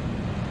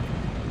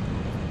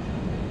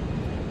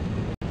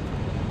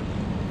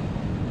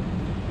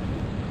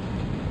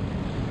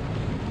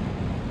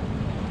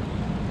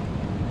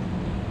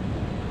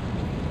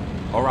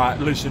 All right,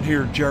 listen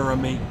here,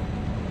 Jeremy.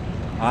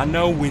 I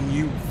know when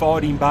you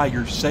fought him by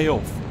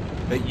yourself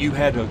that you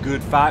had a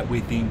good fight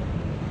with him,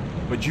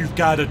 but you've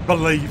got to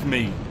believe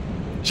me.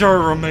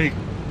 Jeremy,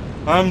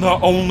 I'm the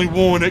only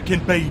one that can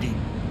beat him.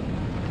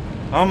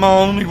 I'm the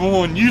only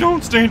one. You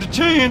don't stand a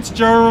chance,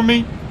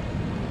 Jeremy.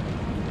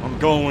 I'm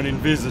going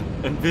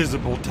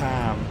invisible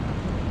time.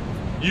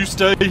 You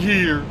stay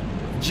here,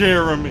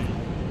 Jeremy.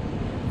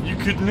 You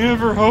could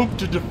never hope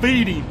to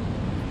defeat him.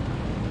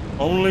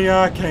 Only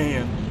I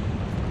can.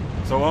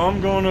 So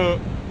I'm gonna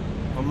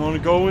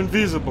go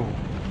invisible.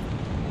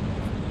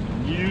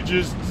 You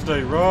just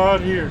stay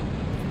right here.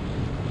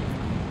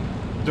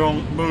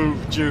 Don't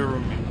move,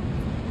 Jeremy.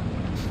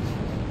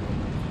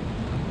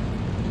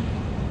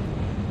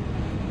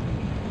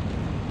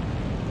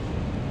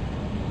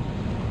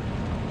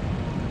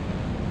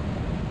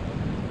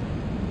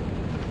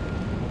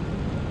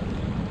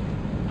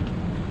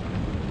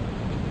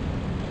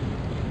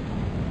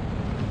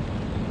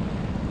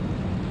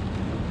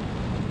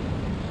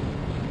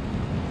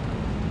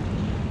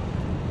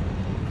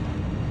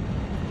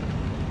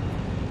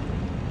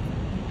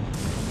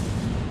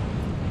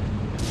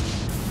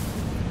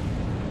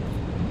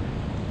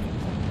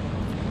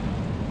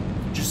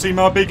 See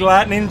my big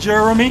lightning,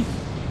 Jeremy?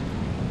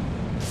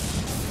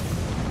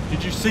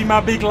 Did you see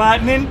my big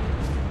lightning?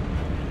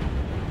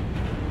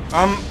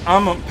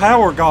 I'm a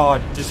power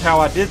god, is how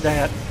I did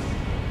that.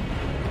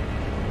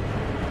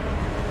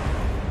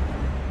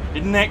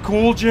 Isn't that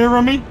cool,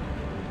 Jeremy?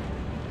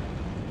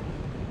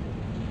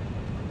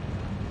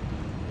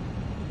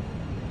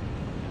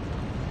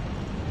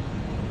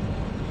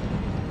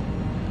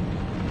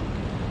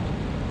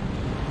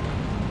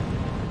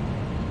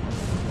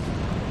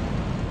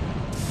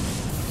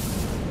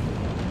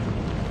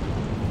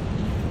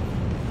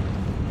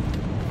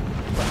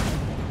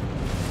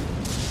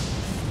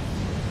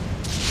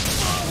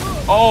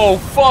 Oh,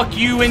 fuck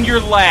you and your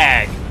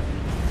lag.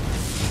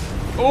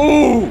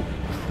 Ooh.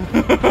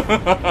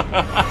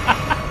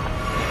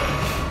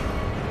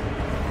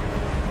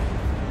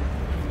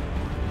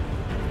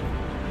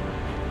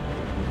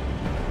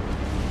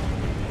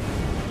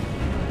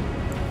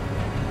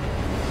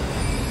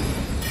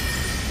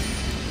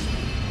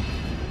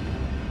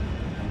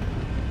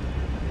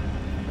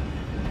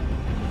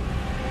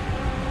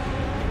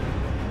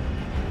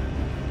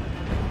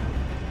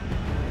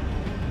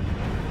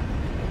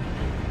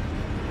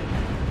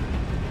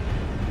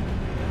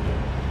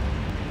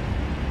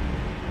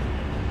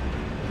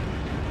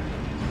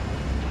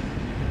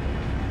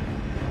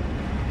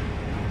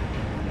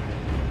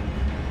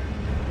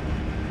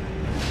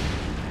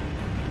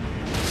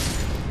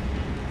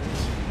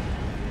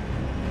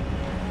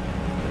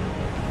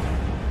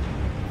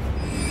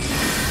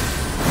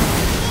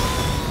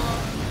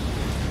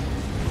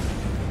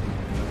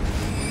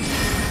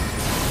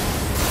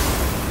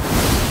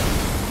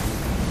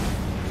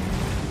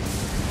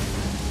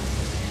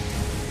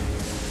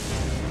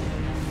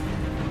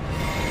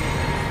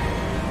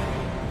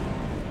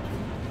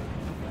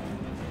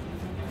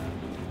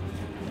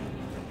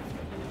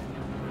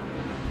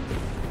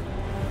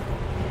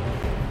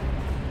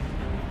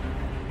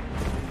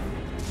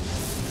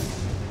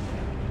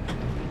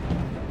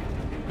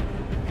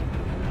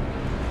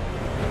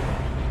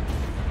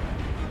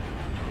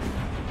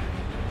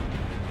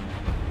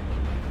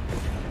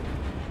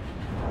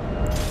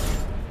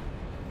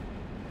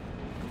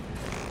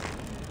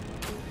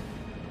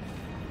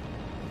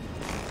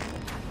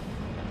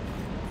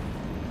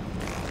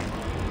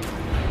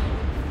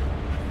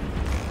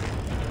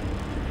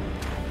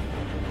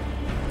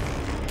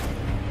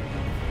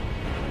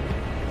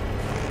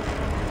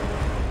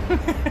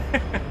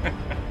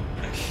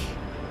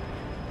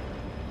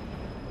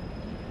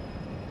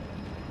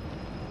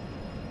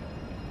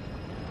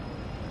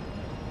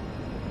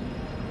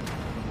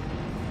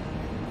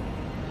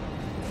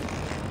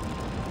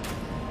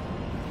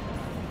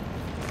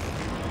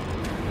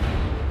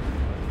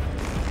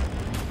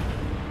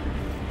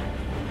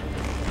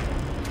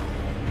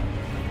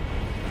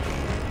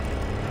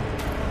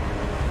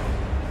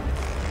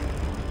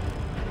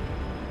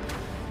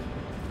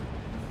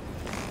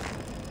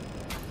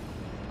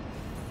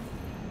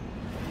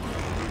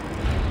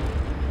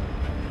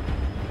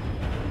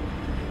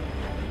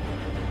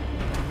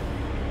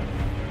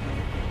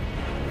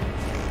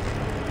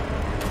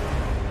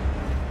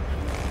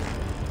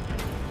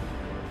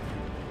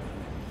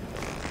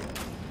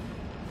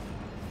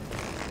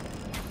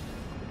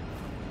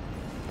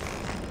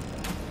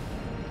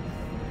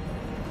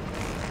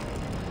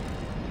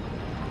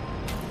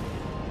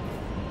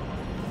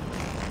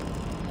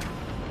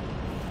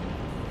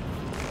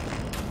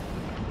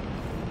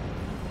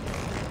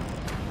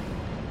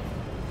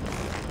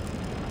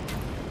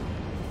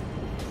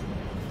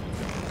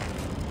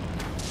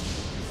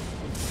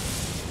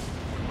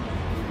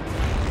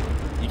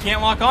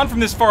 Can't lock on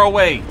from this far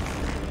away,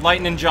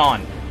 Lightning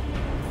John.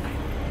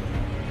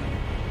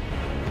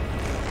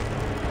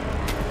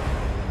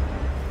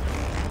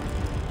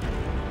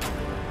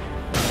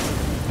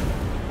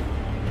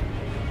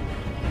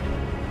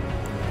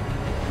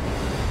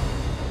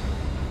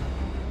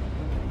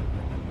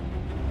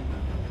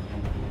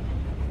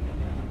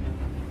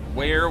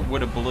 Where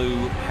would a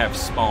blue have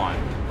spawned?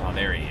 Oh,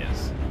 there he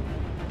is.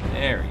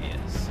 There he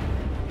is.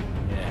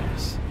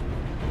 Yes.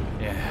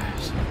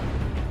 Yes.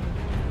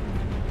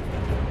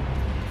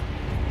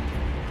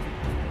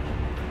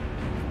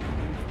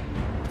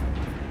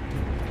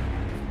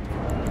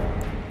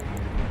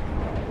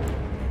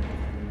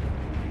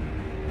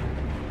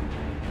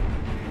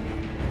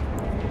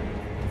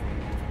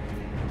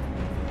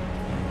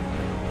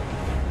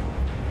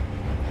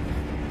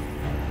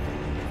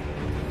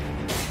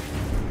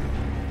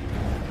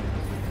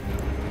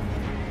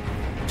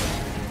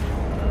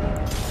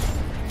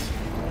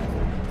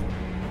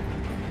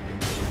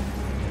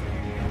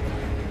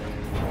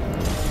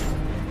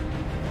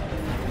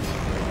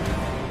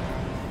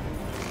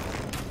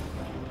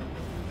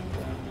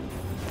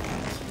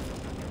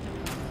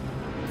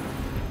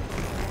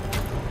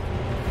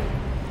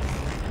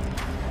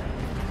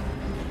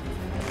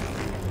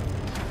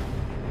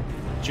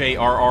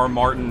 J.R.R.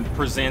 Martin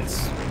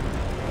presents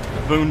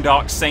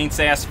Boondock Saints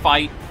ass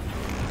fight.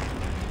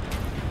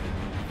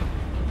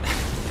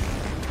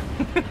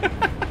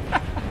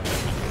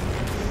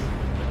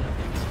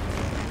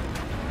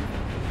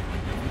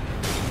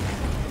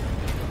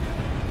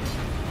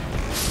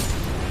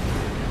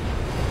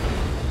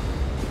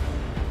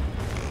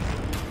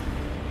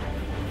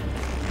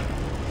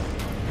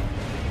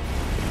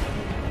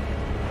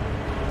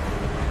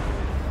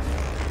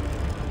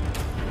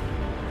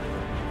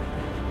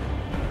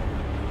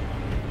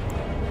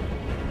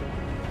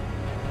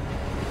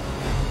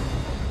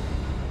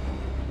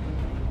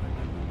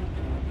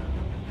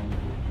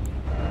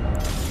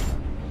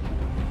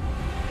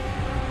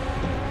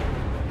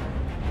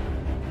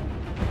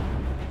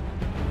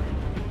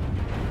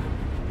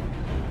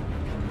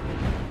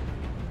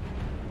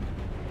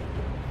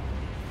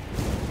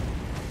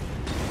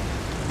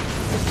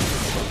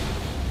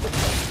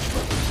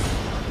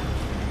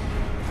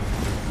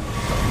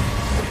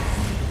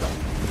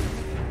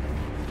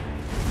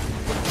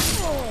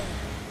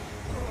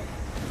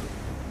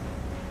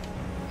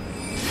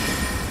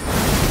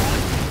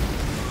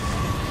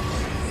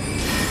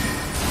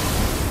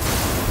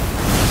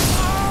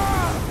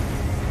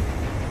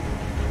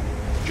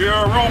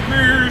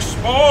 Jeremy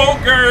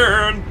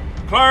spoken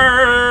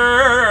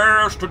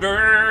class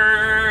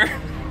today.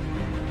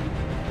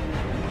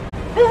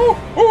 Ooh,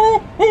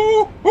 ooh,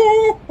 ooh,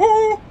 ooh,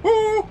 ooh,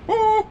 ooh,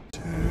 ooh.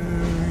 To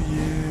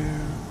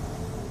you.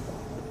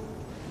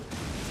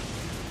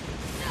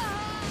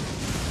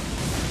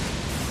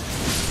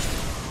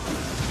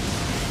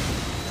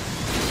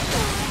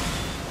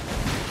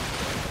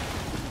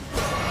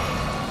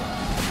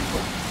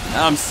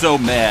 I'm so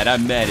mad.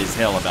 I'm mad as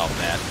hell about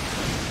that.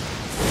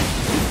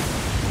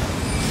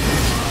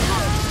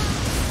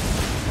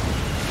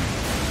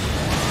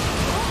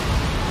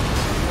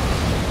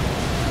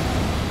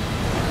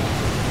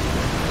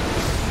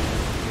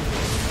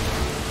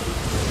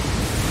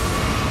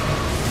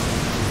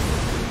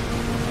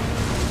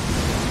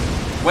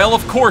 Well,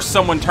 of course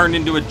someone turned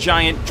into a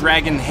giant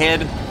dragon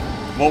head.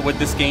 What would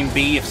this game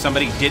be if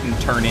somebody didn't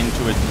turn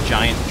into a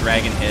giant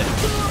dragon head?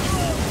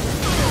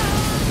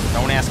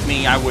 Don't ask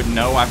me, I wouldn't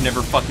know. I've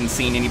never fucking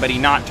seen anybody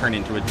not turn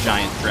into a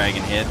giant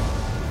dragon head.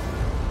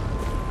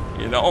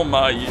 In all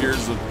my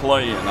years of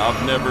playing,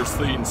 I've never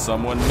seen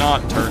someone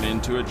not turn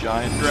into a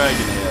giant dragon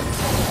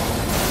head.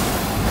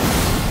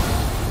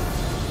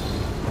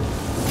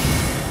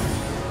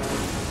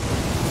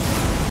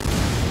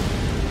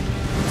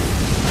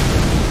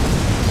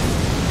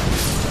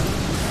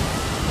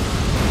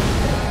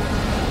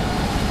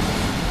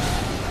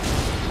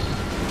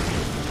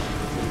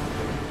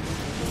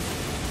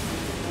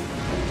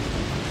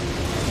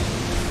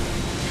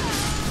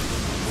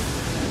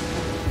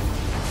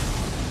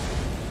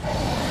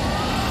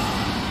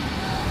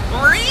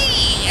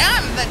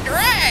 the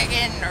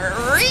dragon!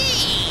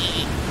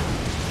 Ree!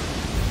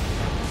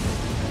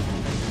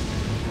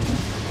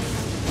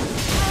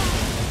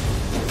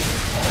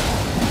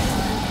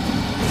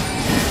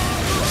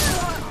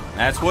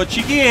 That's what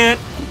you get.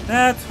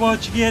 That's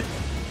what you get.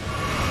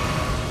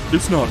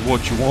 It's not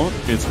what you want,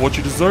 it's what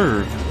you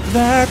deserve.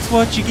 That's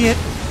what you get.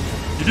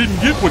 You didn't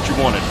get what you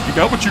wanted, you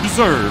got what you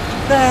deserved.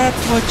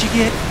 That's what you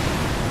get.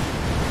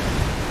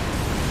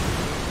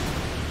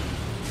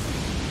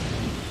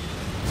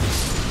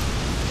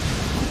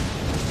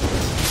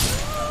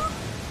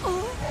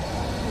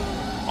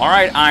 All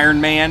right,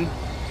 Iron Man.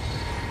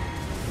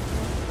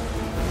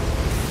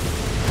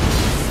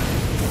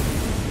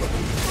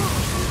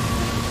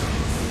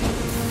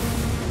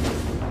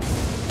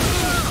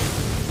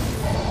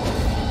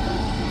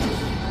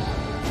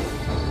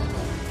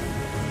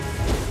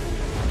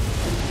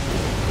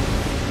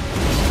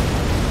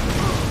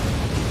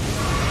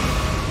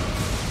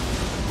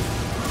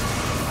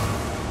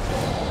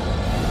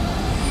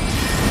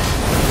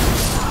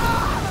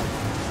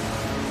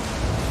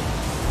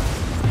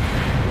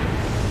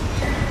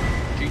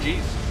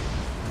 GG's.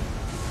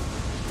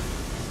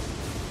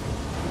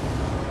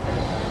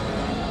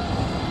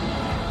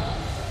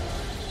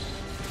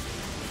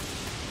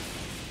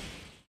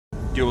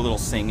 Do a little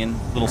singing,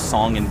 little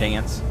song and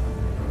dance,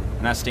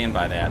 and I stand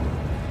by that.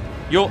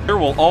 There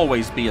will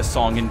always be a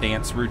song and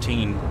dance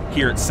routine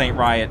here at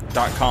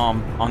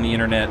SaintRiot.com on the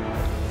internet.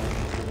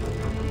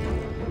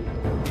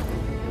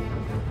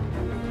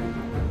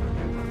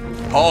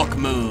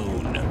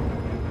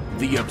 Hawkmoon,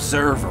 the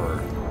Observer.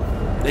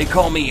 They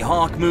call me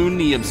Hawkmoon,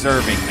 the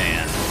Observing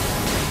Man.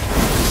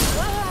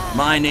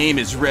 My name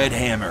is Red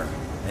Hammer,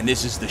 and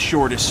this is the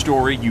shortest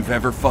story you've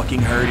ever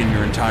fucking heard in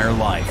your entire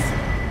life.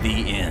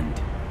 The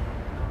end.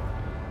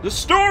 The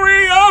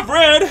story of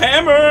Red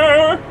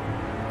Hammer!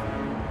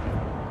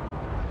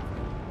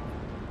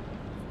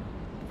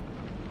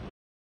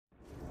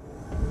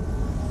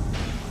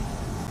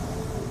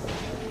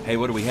 Hey,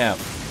 what do we have?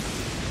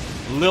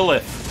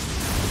 Lilith.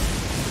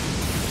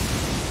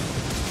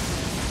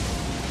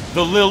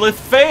 The Lilith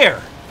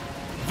Fair!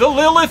 The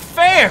Lilith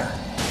Fair!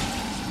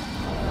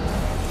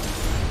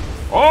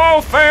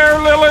 Oh, fair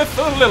Lilith,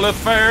 the Lilith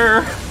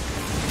Fair!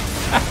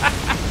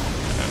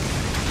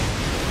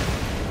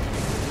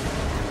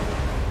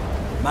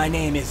 My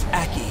name is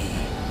Aki.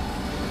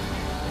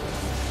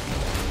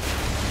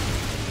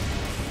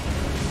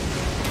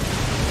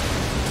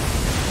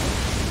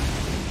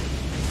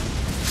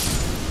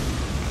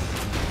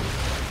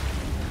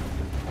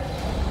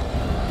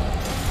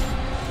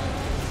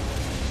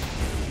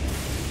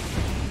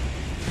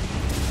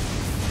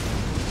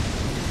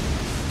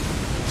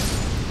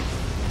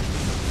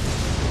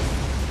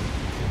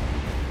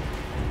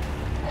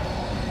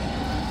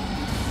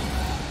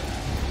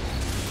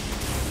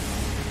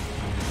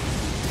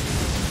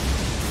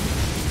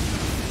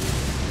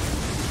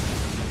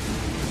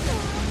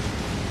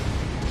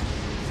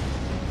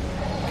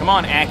 Come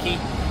on, Aki.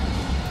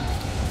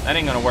 That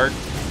ain't gonna work.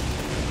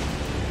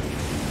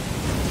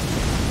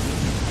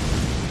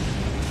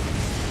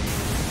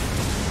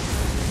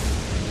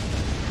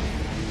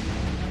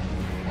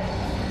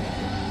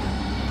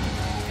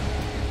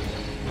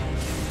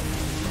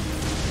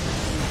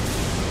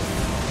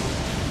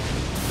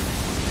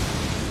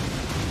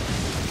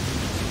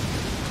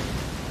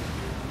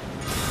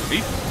 Are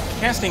you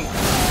casting...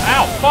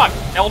 Ow, fuck!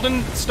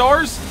 Elden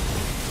stars?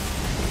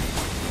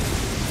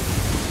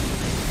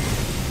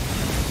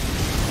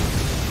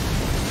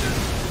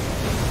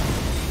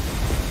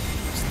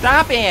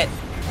 Stop it!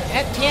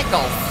 That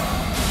tickles.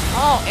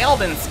 Oh,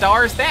 Elden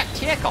stars, that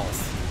tickles.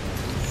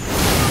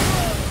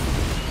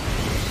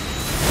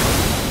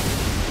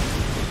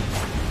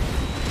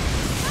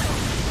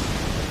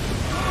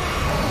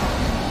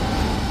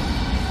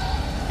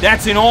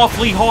 That's an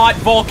awfully hot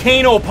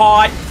volcano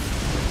pot!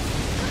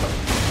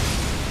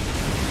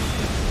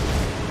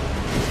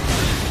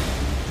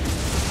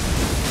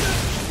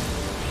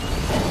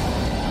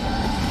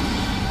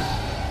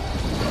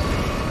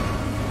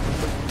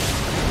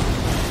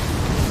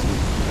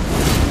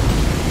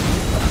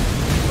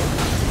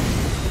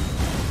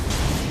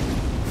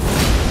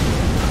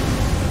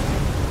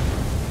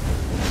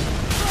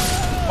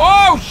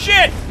 Oh,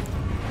 shit!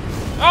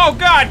 Oh,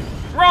 God!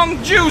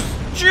 Wrong juice!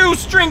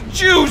 Juice! Drink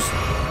juice!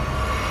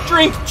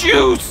 Drink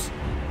juice!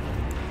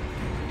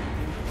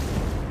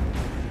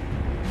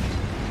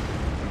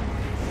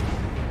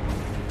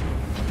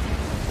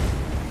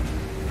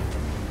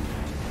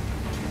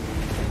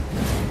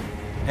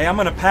 Hey, I'm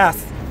gonna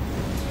pass.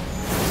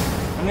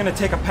 I'm gonna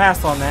take a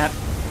pass on that.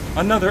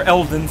 Another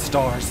Elden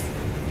stars.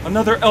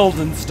 Another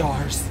Elden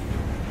stars.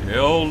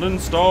 Elden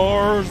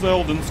stars,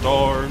 Elden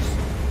stars.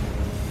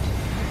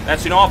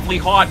 That's an awfully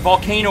hot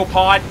volcano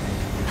pot.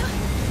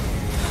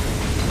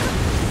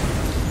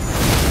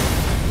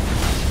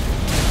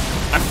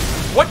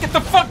 What the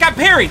fuck got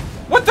parried?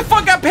 What the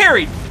fuck got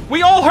parried?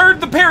 We all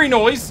heard the parry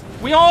noise.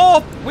 We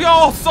all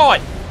saw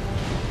it.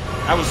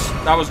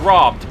 I was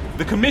robbed.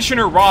 The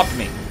commissioner robbed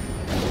me.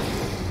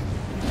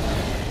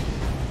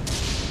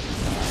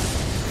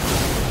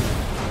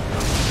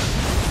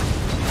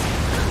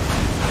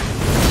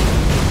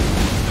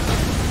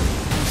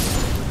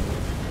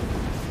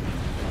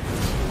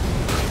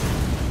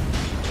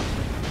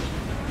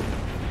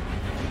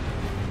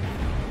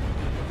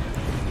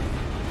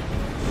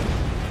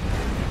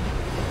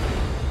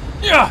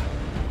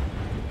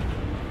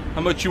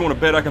 How much you want to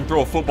bet I can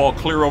throw a football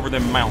clear over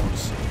them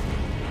mountains?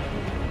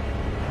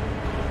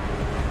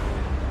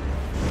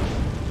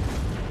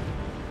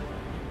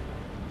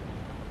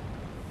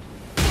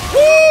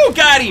 Woo!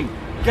 Got him!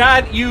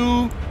 Got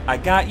you. I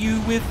got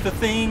you with the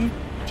thing,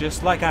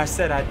 just like I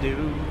said I'd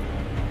do.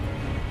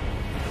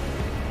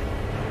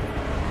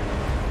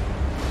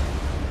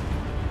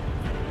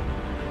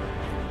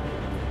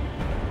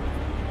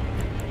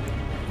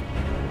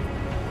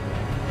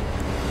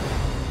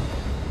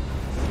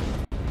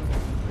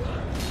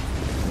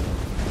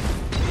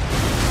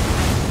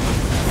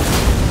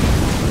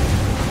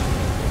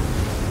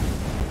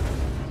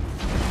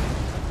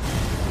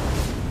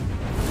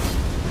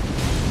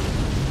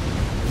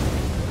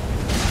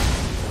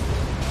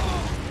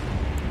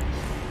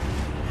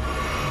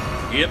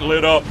 Get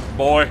lit up,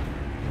 boy.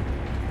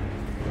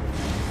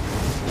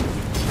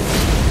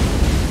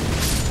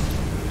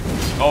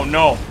 Oh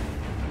no.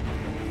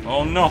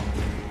 Oh no.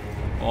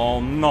 Oh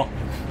no.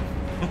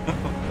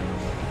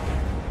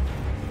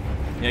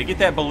 Yeah, get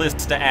that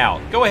ballista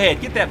out. Go ahead,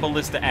 get that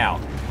ballista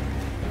out.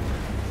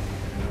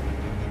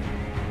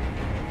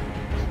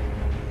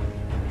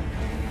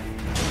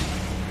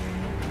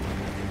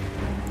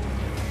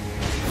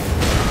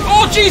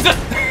 Oh, Jesus!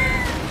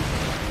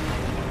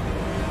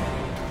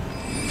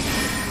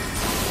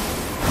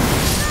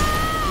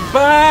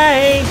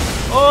 Bye!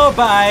 Oh,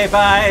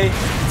 bye-bye.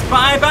 It's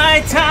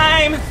bye-bye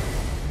time!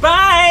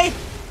 Bye!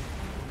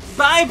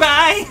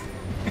 Bye-bye!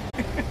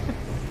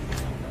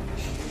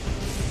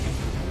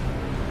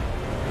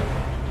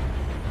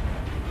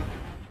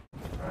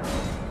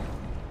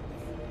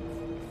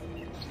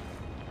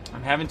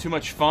 I'm having too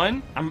much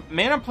fun. I'm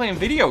playing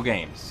video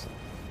games.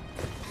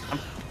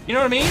 You know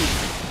what I mean?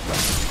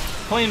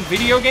 Playing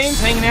video games,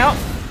 hanging out,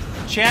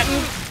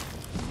 chatting.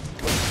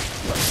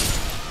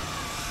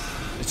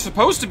 It's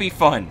supposed to be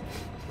fun.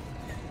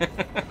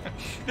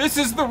 This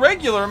is the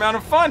regular amount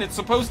of fun it's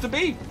supposed to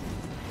be.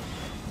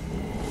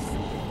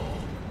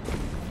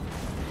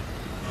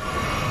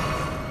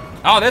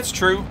 Oh, that's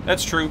true.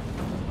 That's true.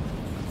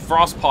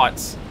 Frost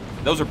pots.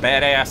 Those are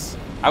badass.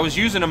 I was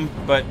using them,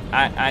 but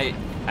I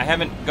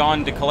haven't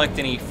gone to collect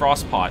any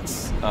frost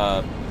pots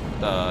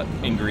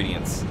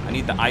ingredients. I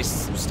need the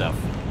ice stuff.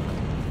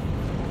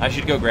 I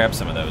should go grab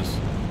some of those.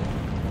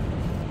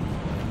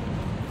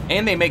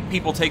 And they make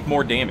people take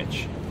more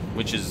damage,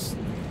 which is,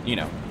 you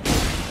know,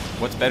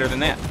 what's better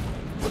than that?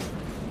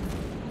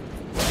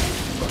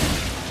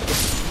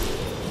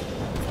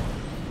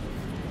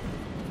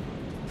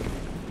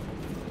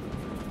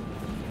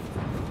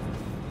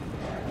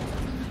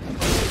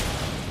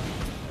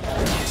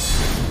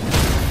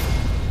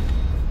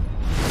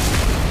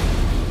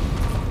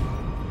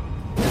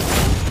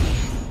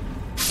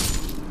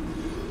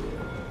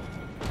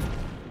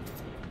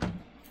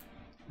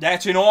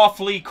 That's an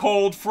awfully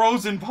cold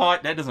frozen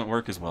pot. That doesn't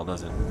work as well,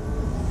 does it?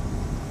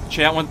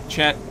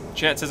 Chat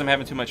says I'm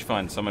having too much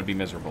fun, so I'm gonna be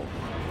miserable.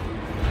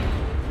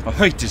 I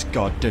hate this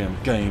goddamn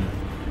game.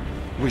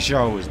 Wish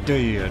I was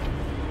dead.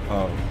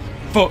 Oh,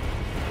 fuck.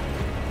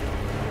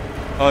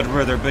 I'd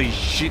rather be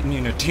shitting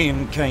in a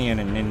tin can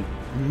and then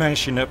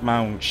mashing up my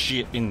own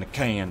shit in the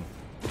can.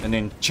 And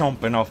then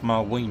chomping off my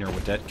wiener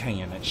with that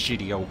can, that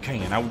shitty old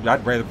can.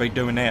 I'd rather be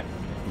doing that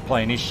than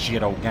playing this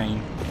shit old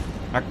game.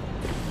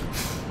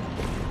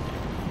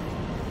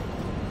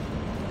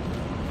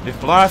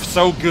 If life's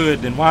so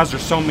good, then why is there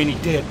so many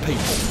dead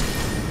people?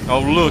 Oh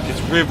look, it's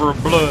River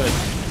of Blood.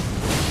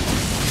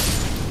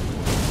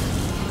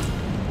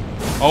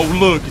 Oh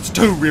look, it's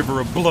 2 River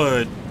of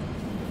Blood.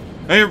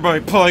 Everybody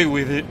play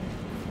with it.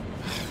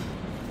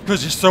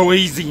 'Cause it's so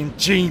easy and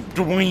cheap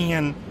to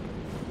win.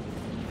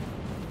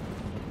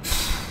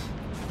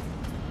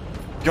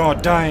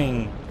 God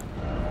dang.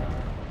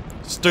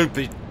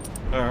 Stupid.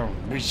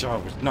 Wish I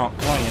was not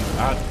playing.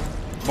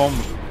 Well,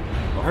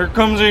 here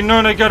comes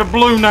another, they got a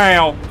blue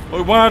now.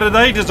 Well, why do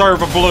they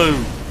deserve a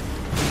blue?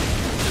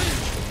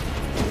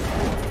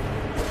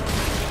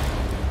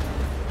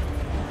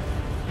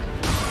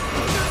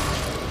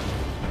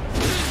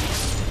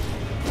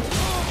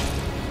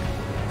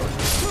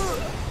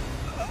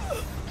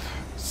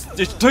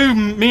 It's too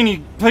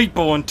many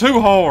people and too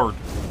hard.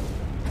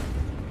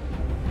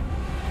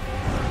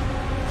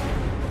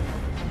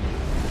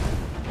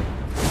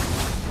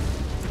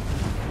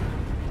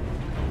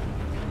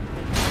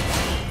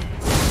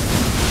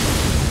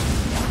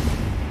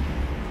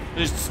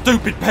 This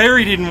stupid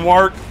parry didn't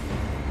work.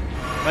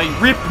 They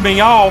ripped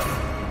me off.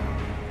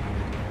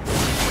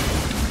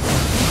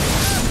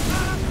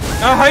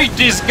 I hate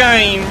this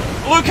game.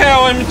 Look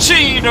how I'm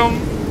cheating them.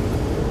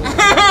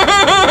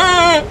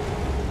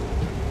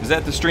 Is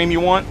that the stream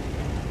you want?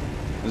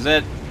 Is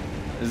that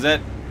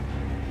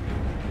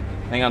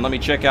Hang on, let me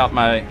check out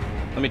my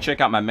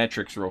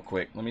metrics real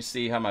quick. Let me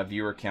see how my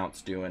viewer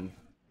count's doing.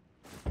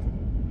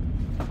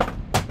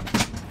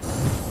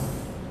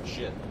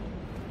 Shit.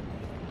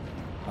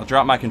 I'll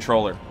drop my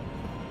controller.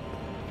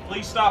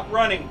 Please stop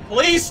running.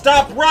 Please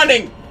stop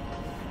running!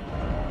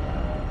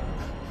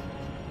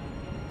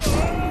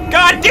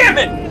 God damn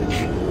it!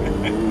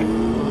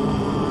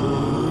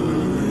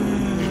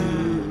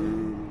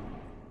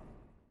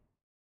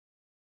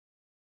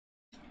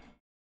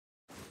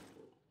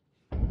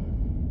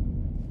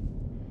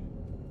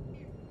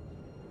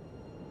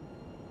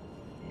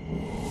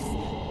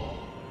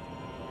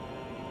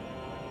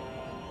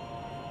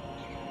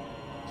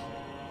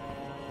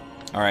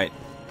 Alright.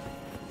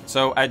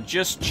 So I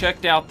just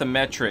checked out the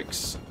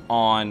metrics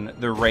on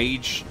the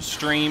Rage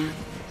stream,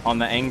 on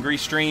the Angry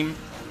stream,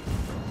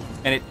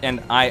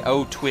 and I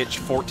owe Twitch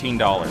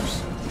 $14.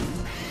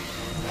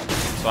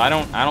 So I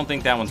don't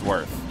think that one's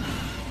worth.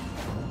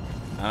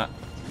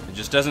 It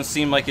just doesn't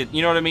seem like it.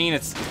 You know what I mean?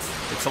 It's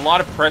a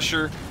lot of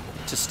pressure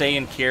to stay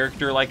in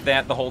character like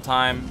that the whole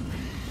time.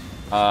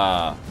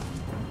 I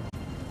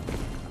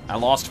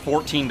lost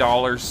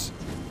 $14.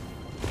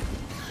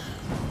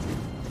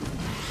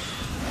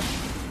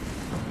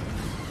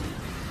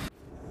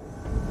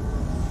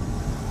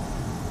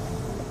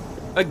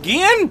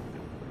 Again?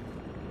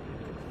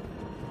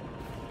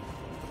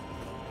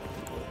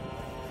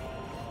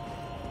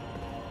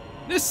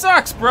 This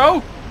sucks,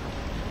 bro.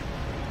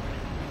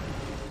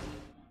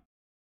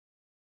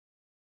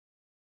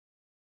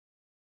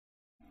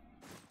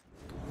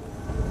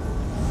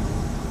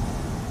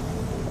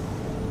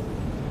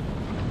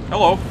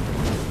 Hello.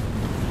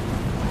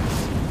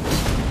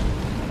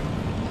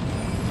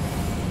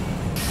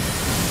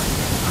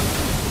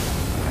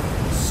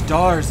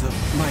 Stars of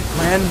my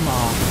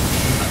grandma.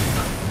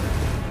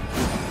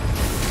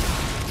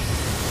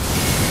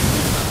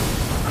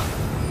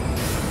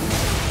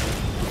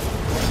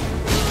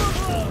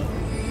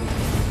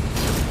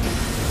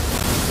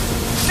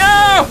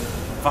 No!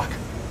 Fuck.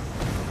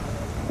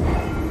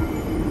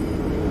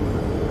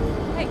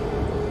 Hey.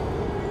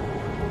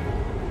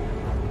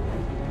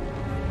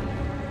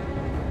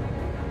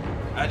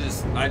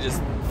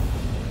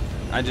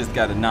 I just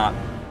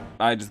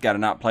gotta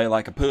not play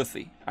like a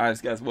pussy.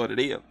 That's what it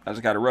is. I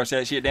just gotta rush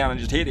that shit down and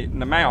just hit it in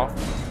the mouth.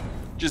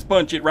 Just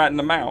punch it right in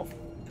the mouth.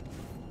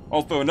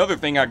 Also, another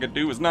thing I could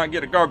do is not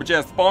get a garbage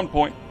ass spawn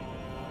point.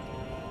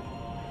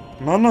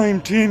 My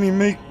name Timmy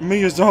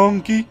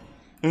Miyazaki,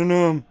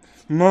 and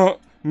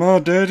my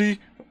daddy,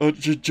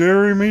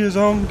 Jerry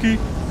Miyazaki,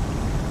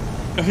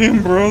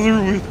 him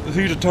brother with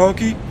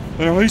Hidetaki,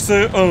 and he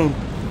said,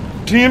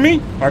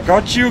 Timmy, I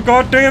got you a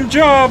goddamn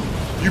job.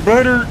 You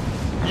better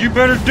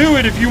do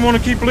it if you want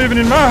to keep living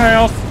in my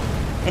house.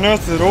 And I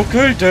said,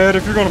 okay, Dad,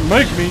 if you're gonna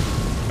make me.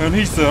 And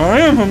he said, I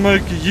am gonna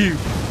make you.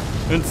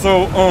 And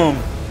so,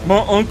 my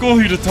uncle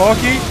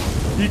Hidetaki,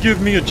 he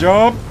give me a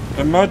job,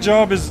 and my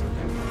job is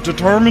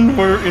determine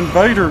where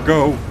Invader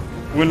go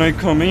when they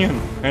come in.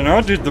 And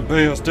I did the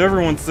best.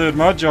 Everyone said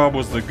my job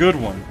was the good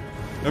one.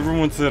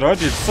 Everyone said I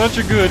did such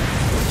a good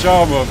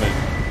job of it.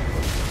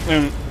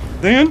 And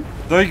then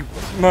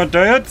my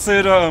dad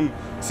said,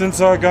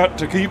 since I got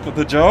to keep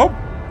the job,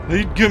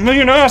 he'd give me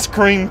an ice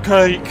cream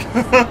cake.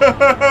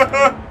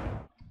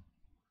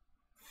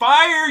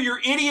 Fire your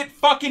idiot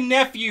fucking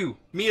nephew,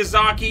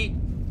 Miyazaki.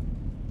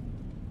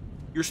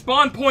 Your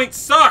spawn points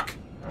suck.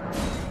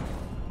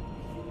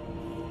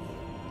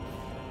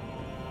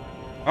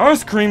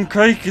 Ice cream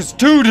cake is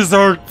 2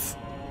 desserts.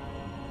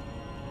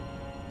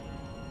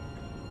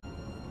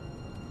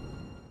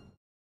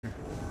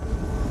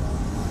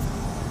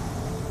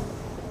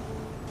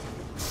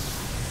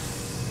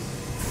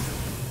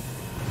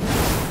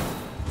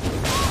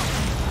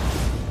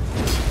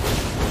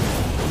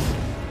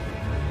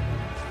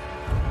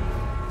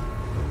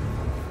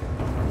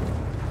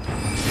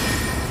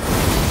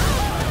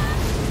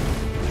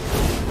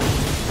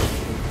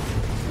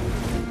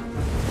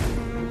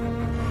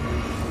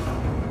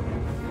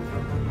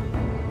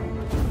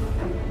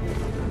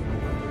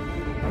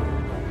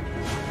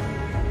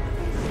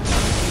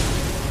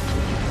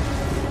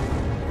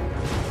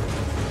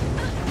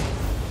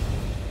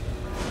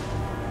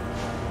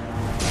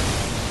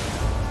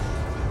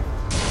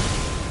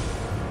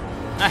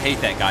 I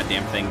hate that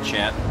goddamn thing,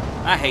 chat.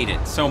 I hate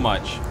it so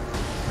much.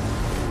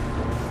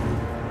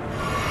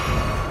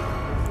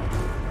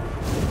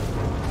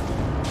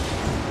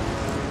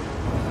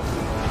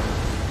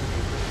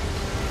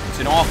 It's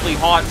an awfully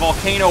hot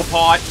volcano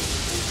pot.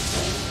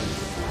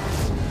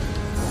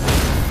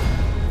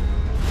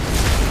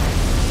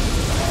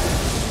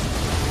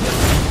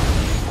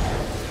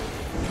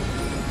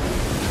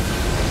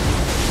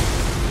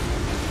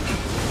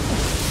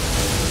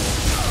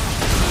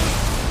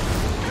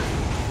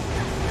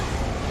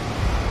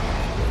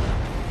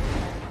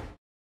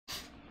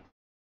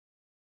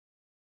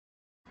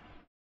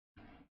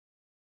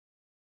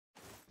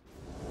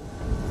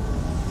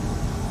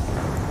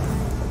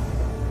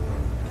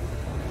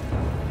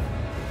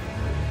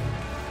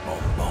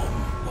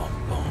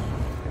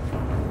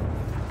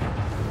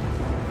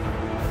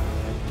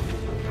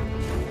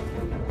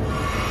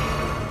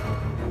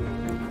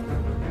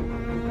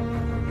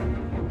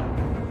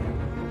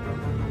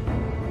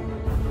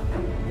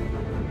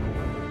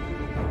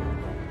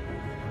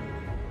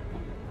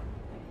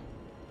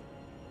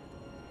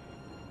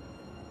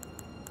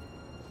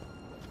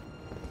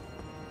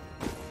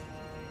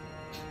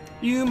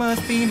 You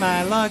must be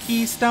my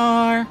lucky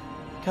star,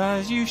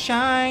 'cause you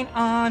shine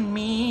on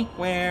me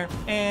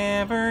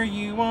wherever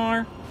you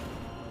are.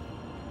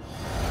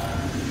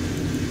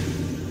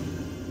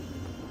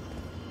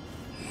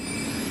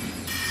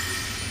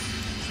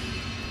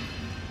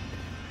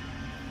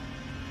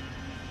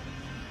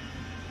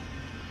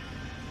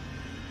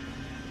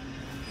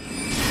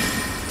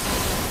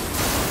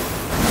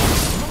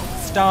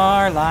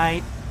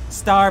 Starlight,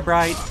 star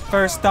bright,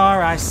 first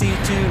star I see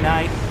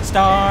tonight.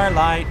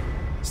 Starlight,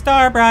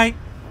 star bright.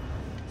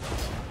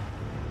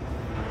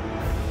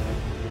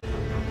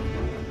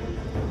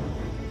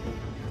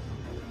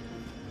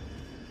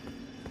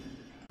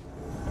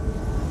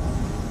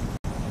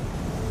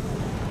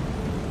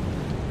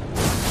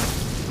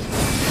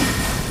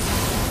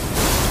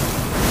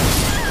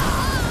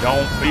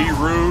 Don't be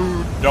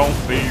rude,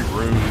 don't be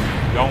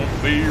rude,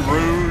 don't be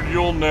rude,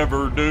 you'll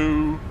never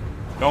do.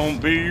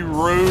 Don't be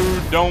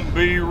rude, don't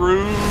be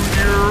rude,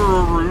 you're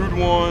a rude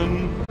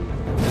one.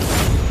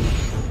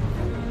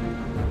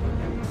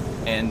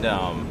 And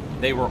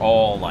they were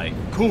all like,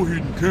 Cool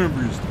Hidden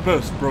Camry is the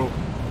best, bro.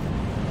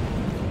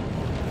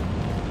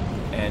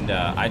 and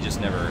I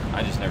just never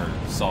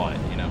saw it,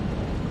 you know.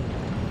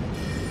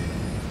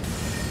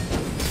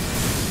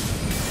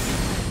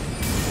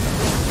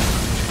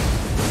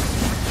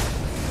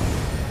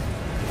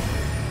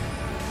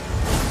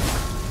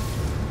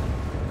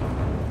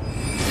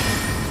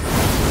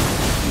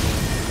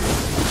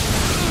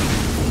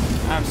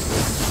 I'm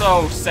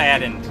so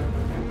saddened.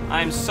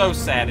 I'm so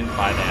saddened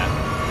by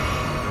that.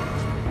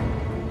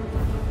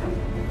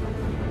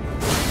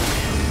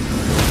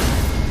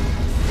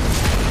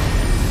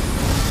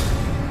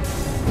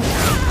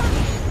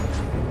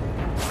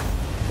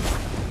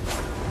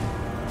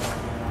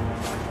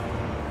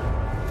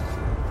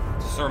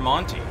 Sir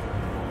Monty.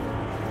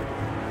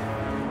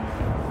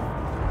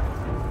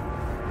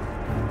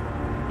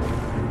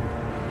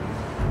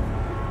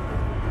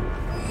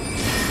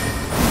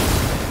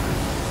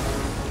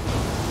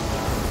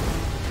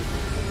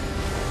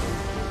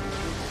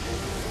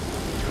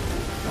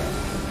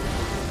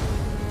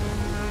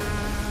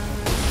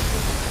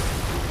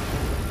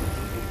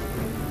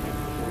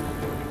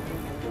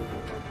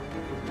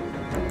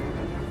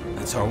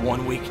 That's our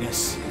one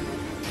weakness.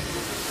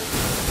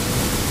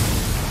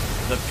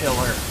 The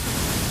pillar.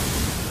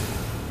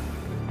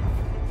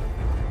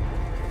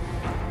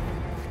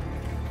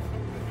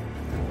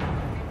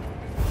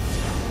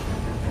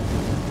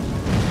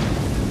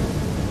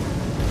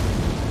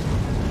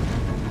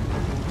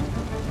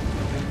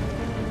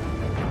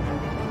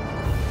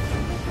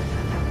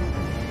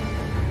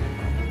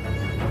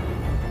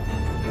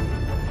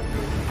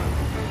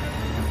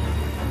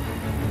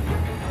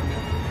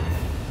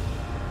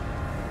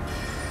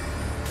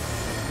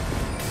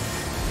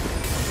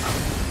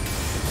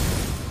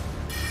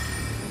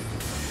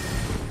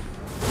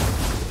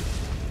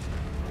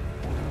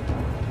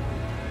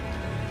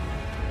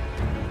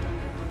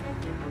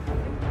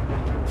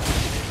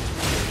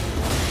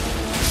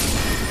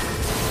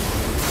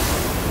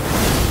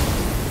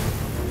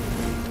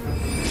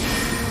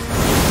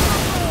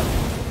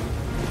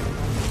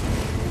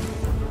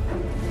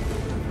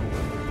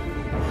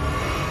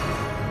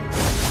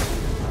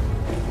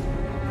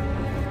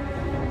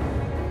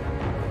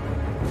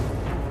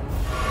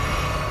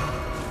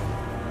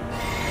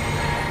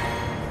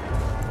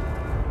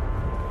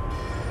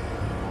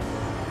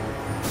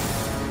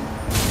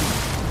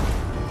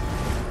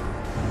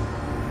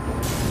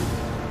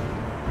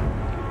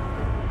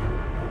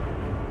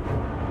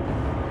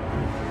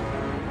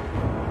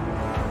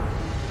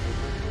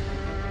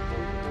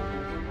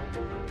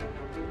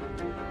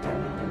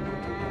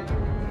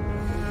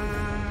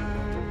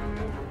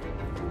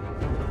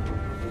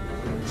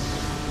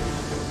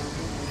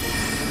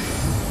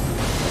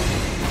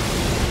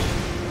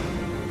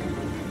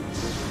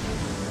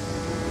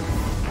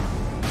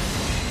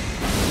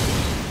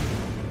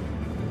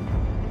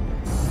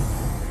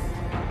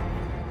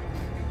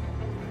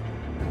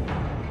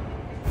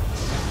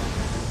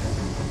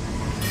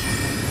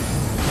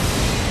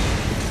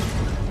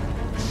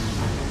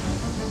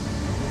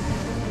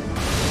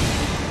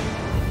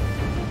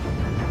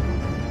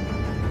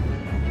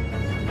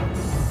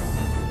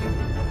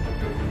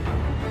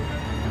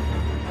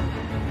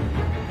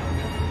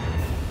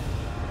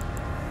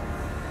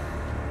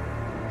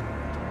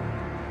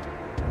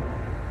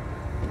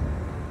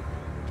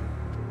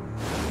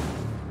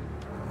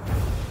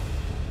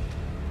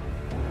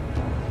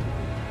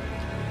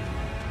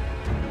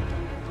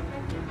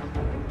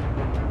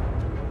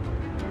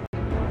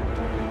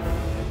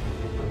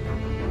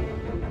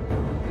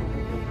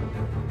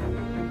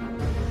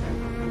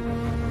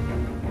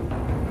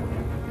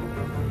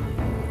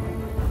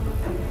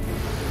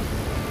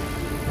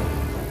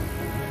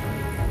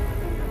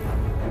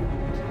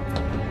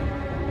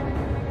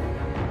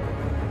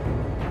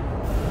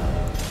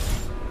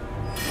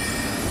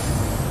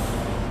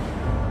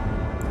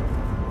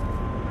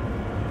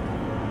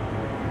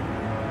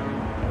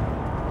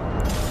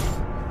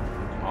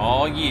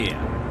 Oh yeah.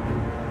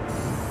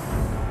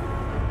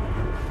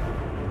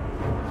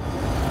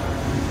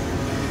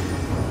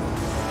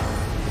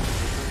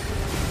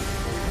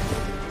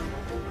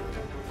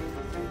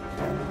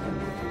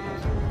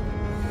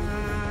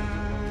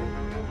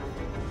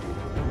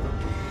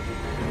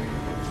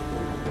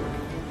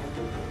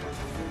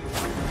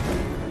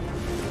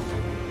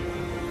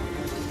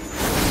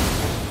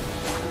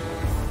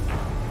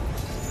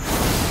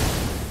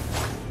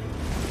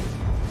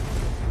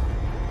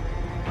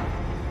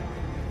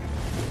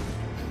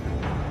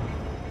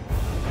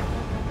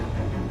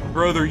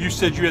 brother, you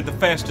said you had the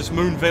fastest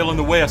moon veil in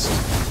the West.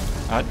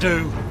 I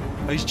do.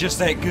 He's just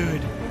that good.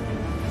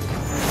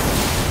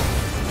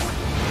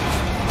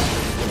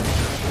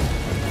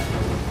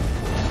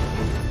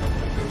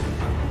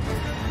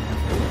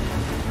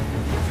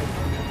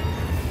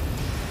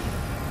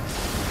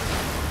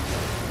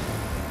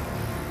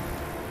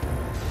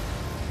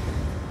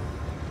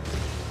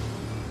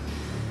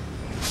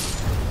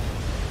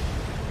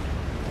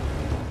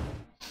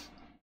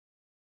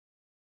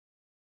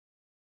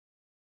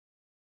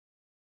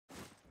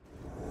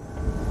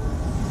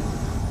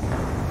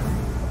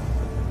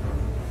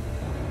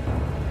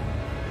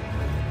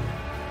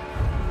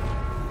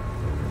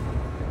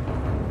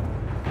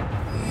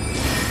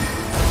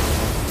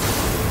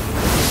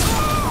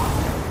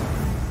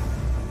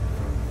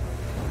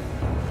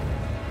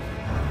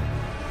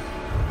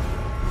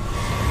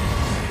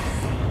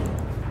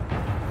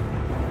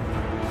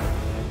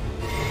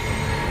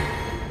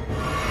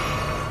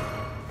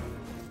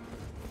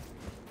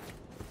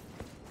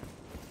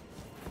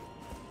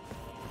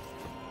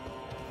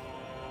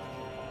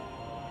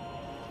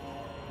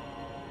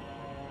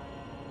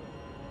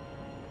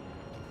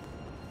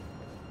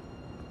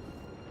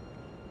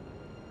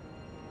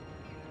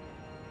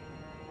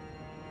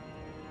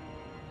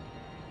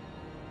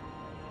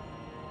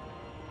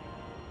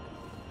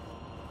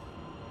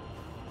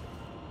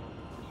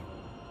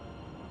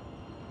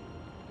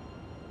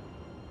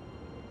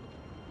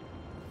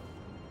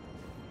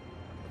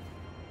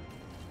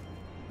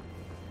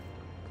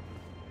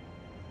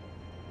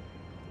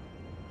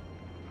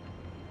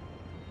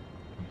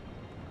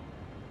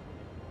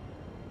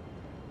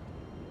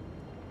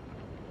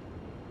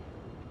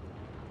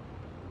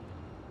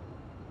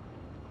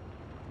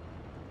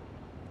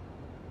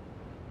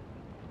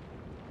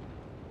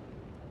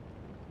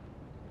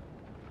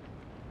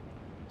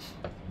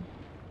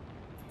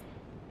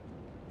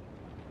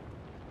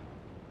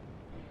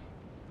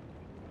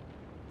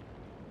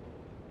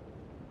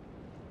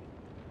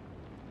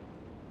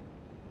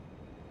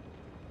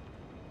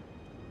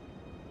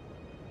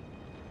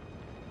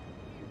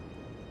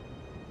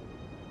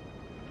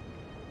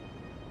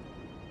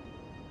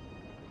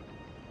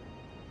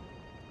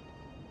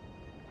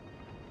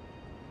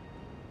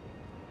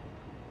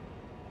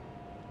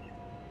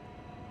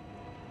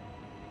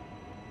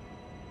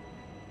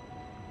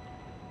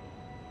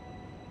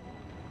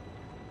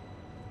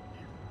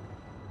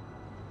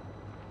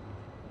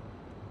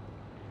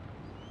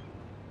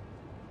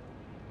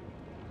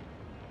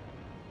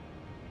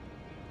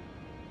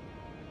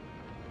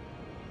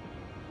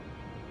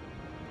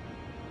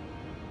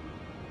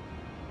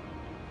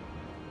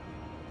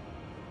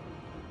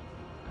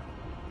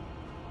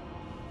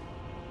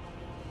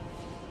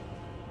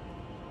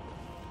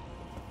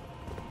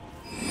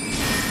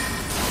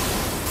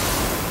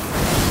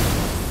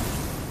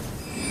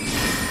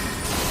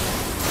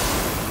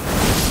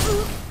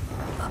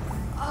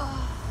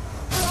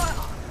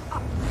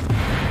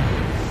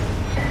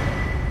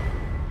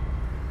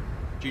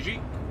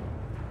 GG.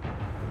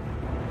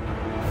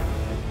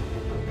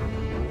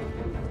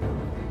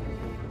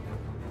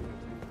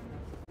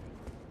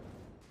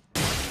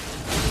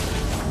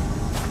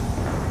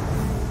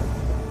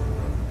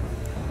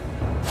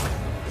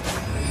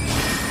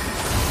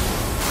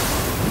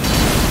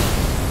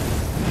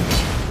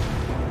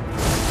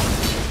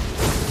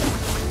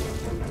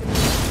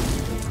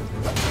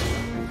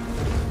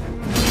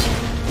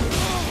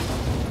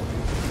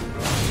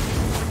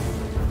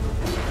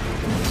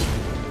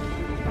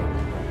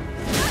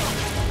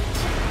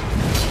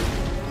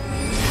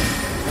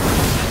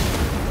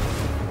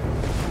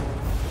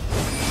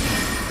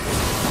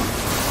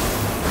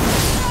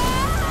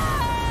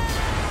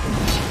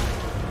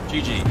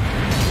 GG.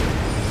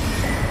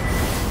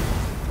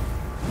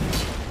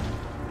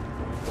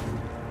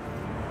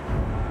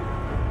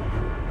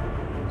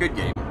 Good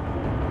game.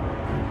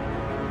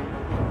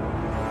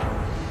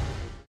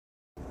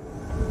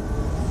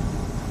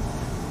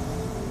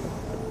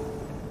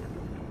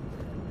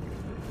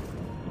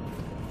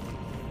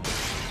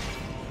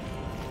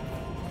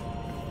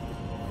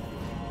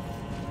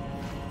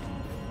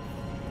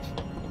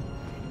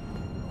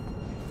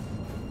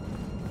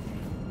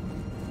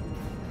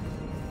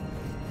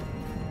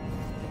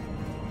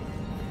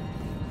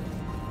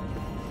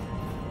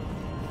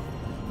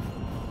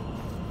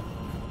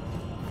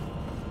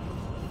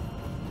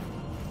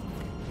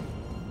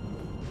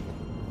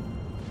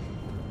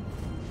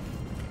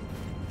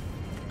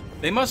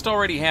 They must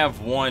already have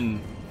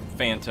one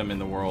phantom in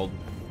the world,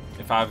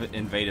 if I've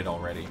invaded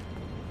already.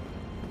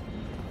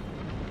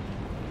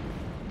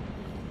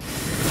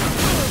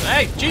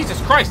 Hey,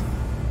 Jesus Christ!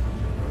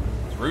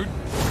 It's rude.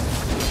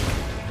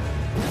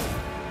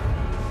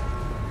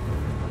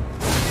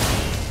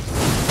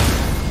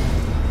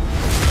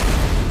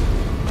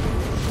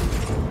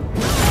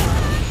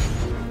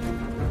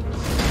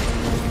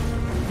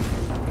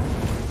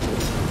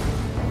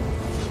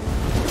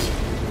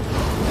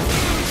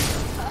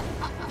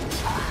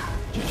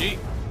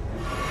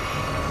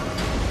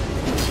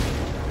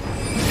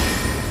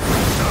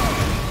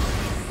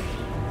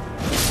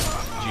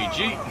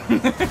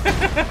 GG.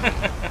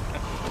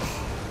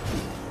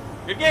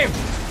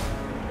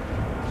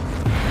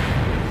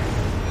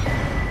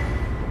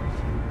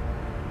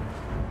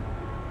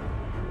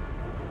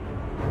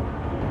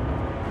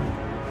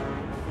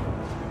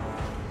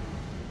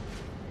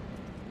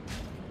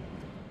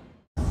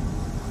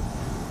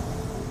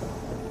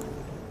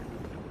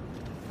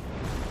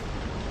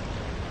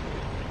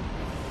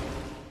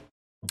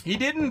 He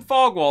didn't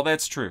fog wall,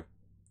 that's true.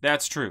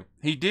 That's true.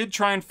 He did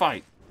try and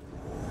fight.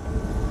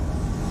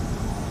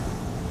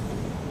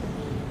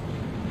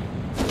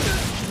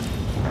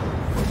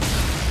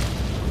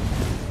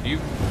 You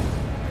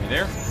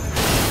there?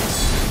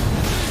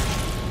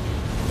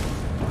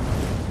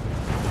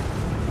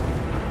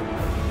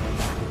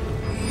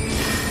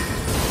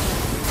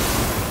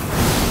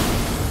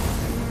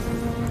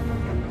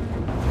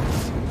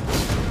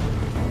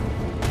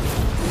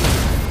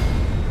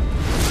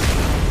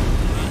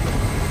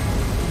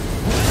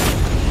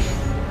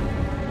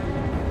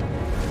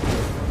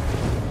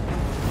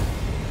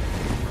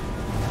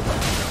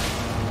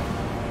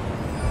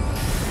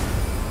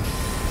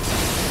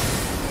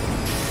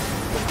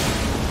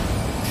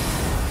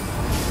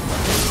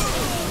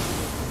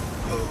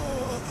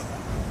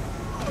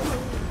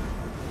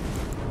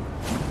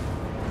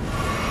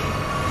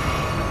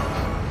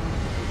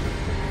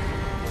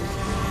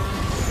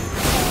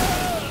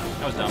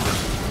 That was dumb.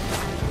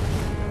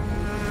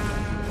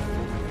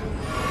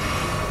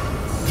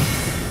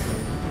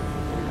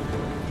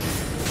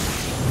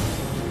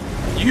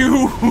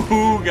 You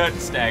got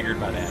staggered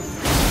by that.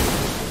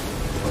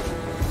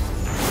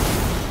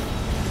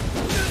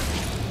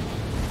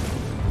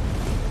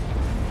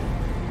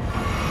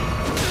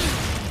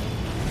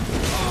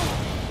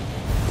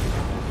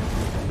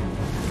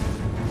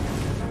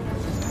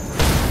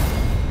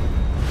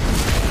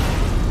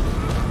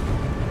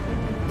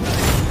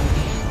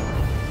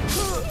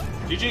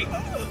 GG.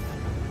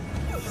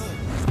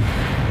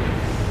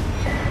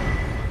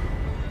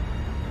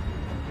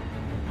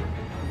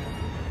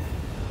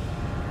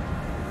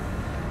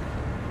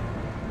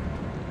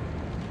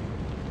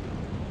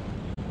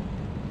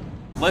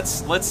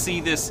 Let's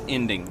see this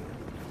ending.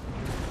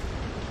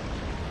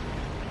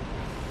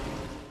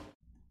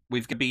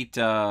 We've got to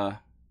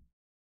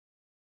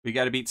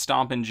beat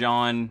Stompin'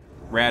 John,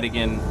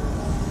 Radigan,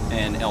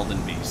 and Elden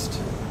Beast.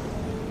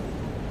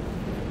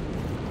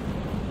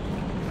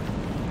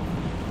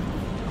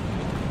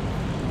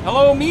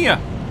 Hello, Mia.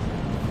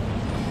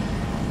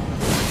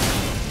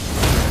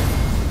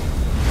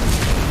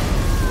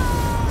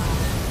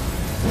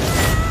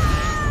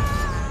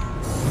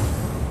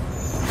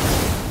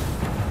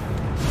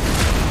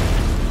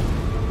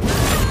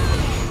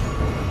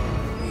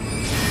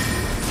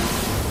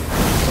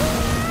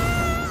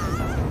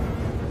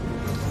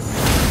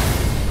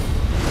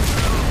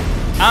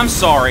 I'm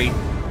sorry.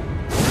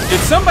 Did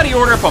somebody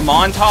order up a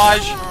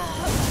montage?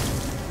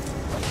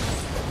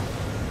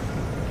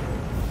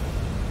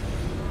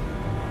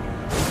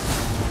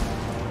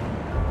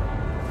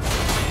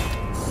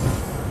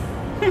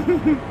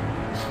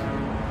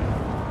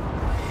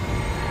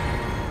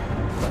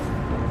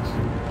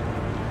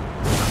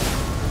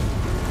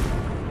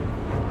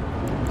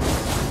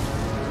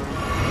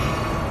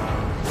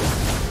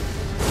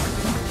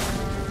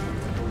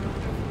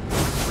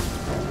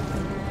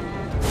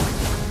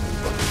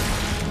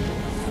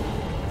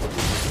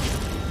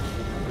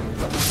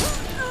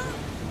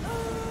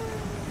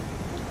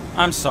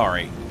 I'm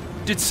sorry.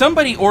 Did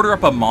somebody order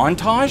up a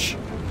montage?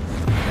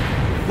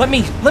 Let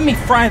me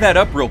fry that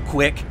up real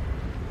quick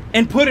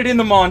and put it in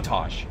the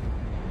montage.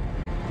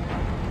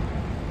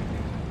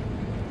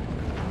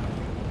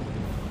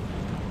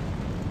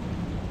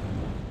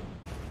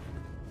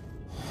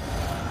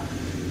 I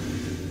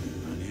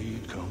knew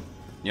you'd come.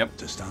 Yep.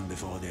 To stand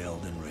before the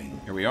Elden Ring.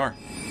 Here we are.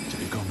 To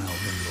become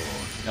Elden Lord.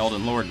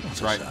 Elden Lord,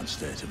 that's right. Sad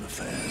state of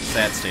affairs.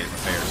 Sad state of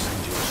affairs.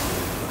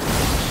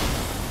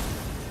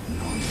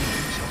 None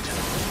shall take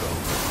the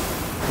throne.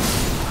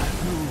 I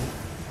know.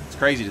 It's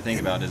crazy to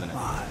think about, isn't it?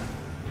 My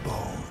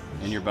bones.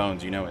 In your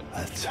bones, you know it.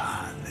 A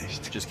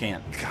tarnished Just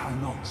can't.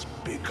 cannot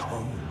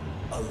become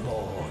a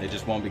lord. They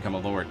just won't become a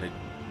lord.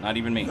 Not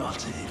even me.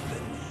 Not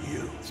even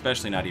you.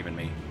 Especially not even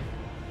me.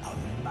 A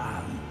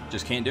man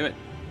Just can't do it.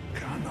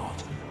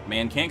 cannot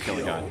Man can't kill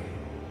a god.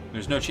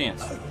 There's no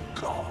chance. a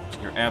god.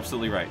 You're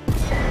absolutely right.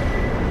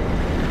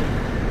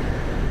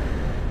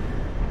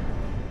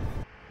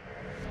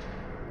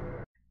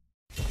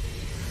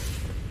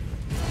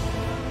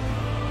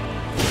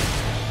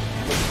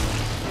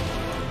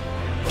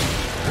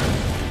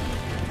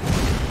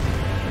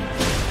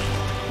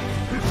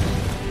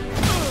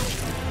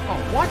 Oh,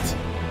 what?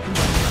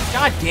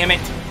 God damn it.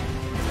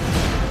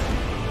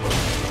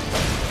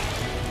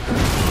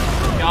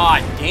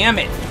 God damn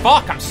it.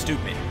 Fuck, I'm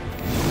stupid.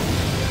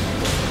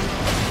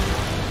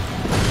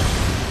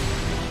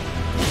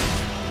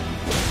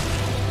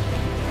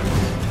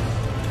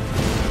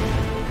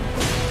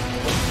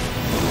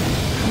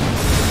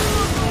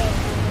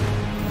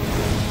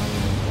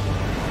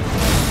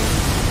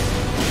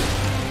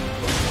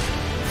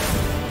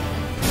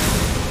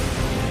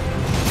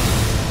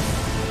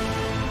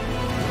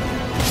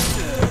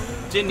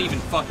 Didn't even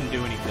fucking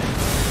do anything.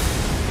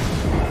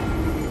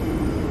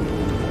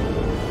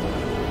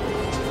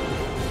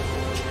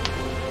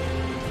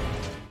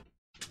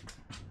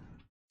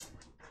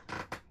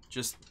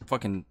 Just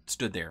fucking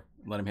stood there.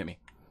 Let him hit me.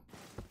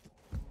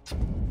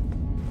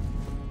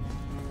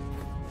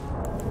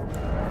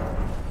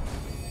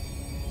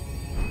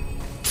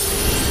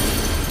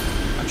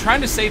 I'm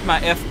trying to save my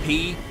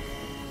FP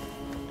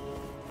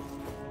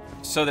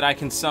so that I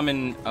can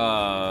summon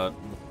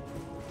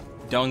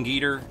Dung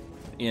Eater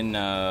in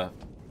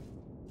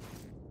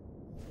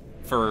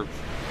for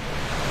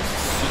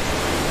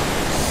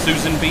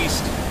Susan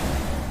Beast.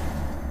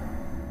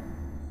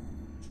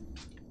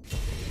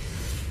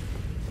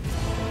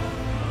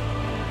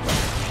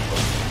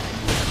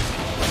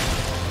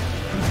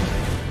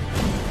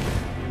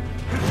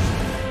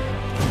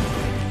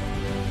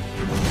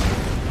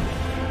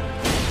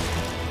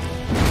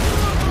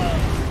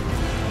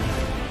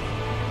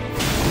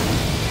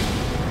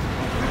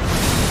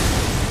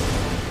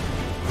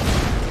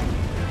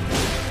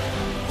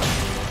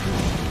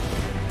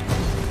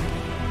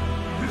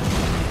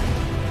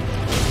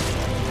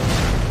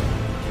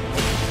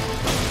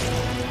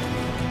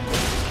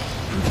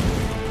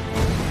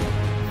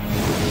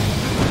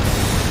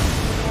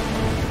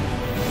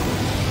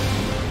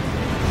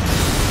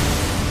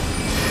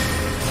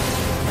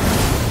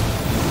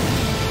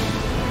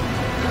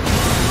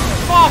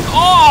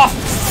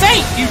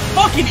 You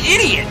fucking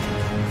idiot!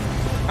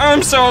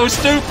 I'm so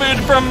stupid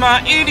from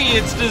my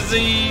idiot's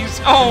disease.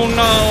 Oh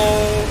no!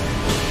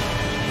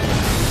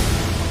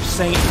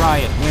 Saint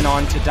Riot went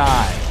on to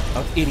die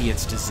of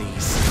idiot's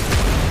disease.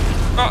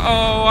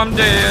 Uh-oh, I'm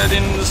dead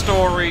in the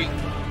story.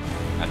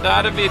 I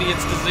died of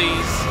idiot's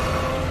disease.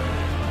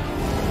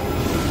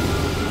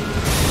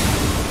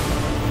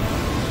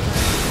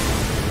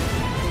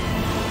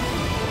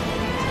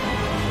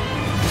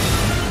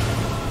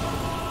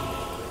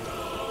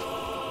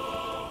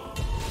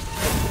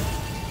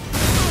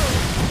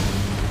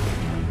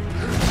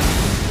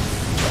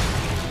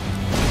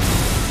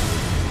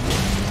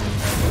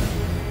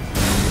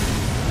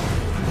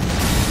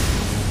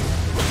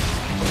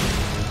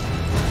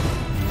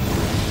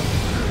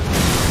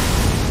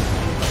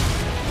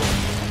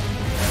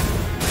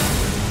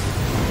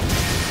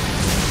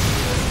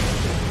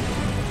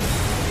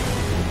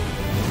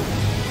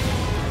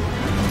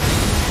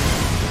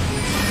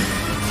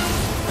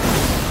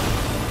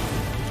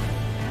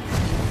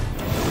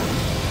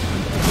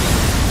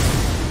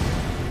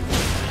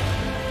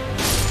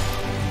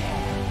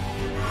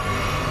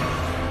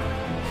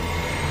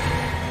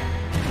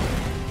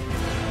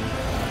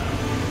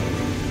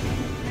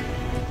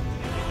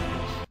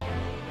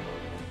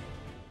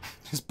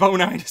 His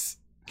bonitis.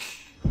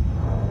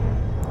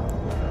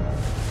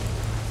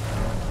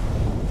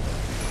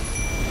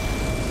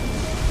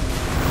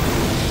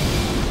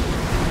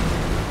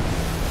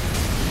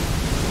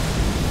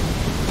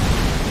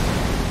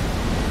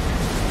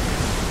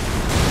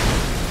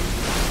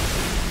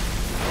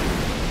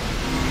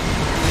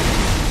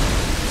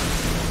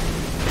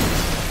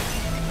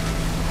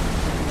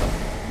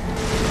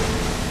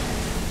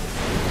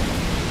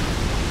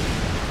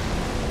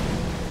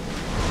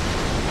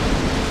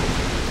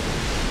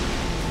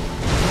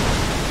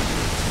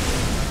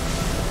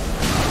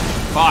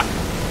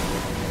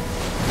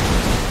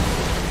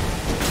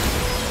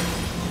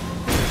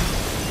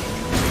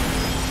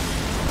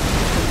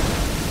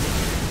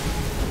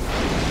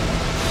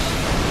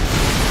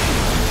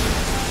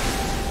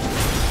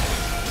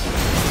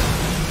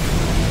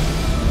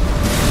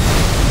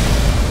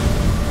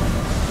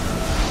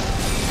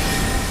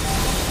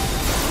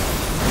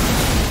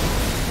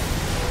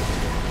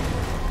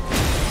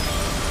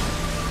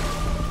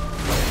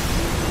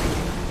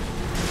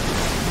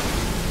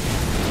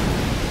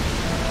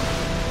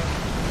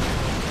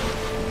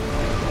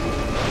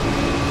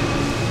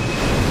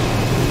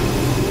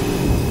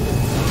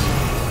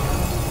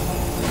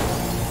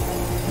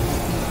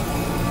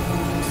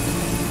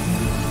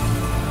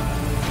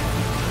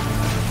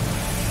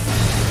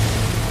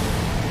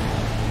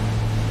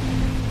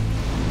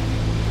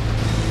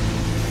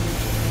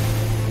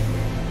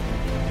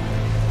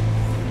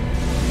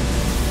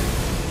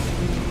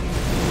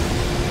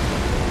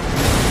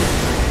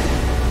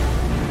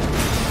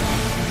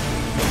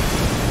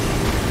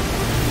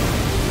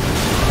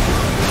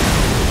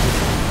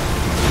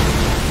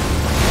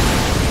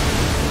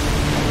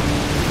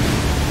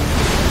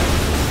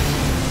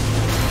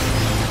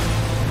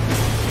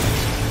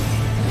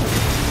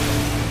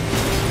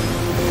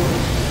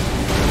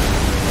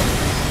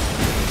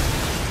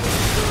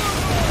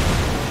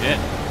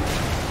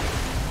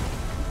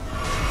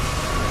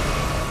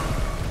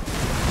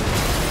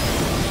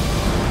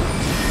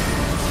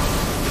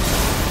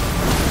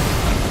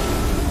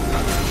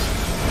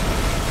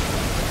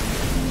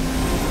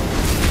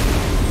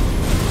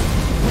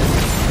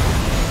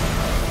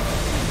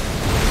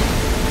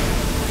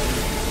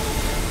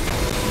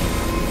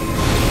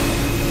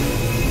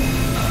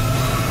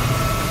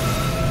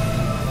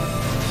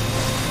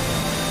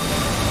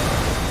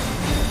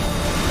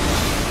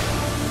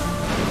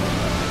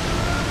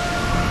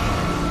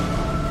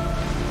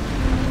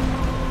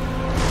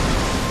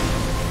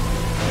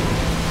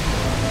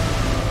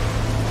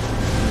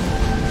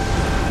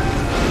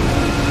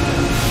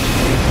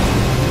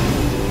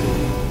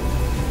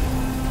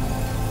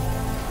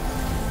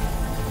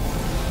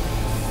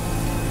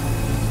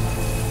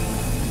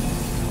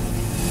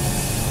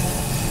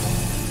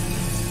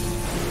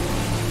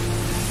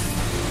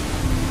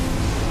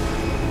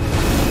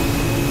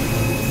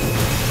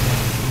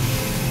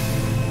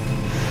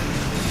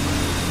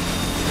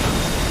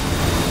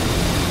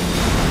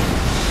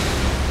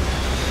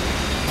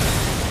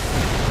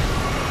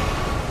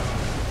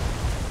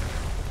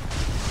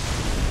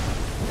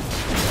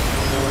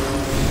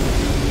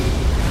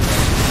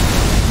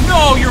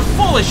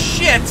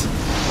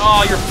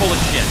 Oh, you're full of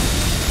shit.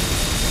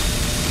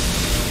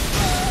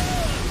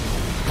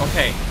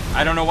 Okay,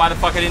 I don't know why the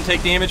fuck I didn't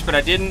take damage, but I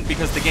didn't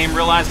because the game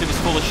realized it was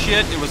full of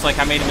shit. It was like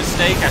I made a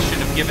mistake. I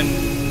shouldn't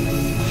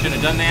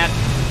have done that.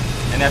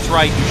 And that's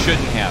right, you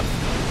shouldn't have.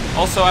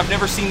 Also, I've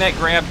never seen that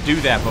grab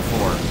do that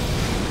before.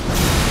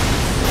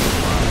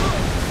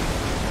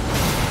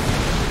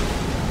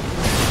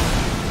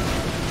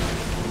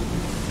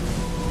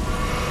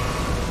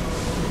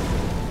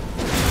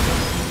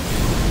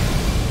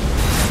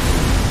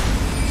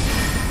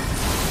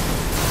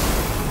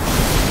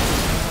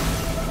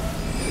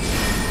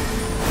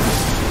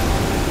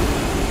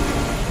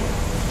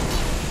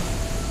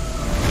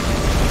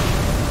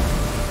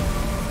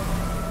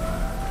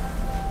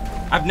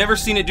 I've never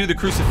seen it do the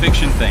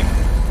crucifixion thing.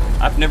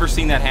 I've never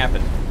seen that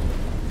happen.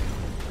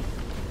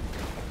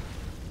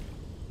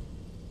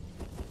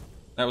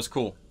 That was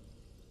cool.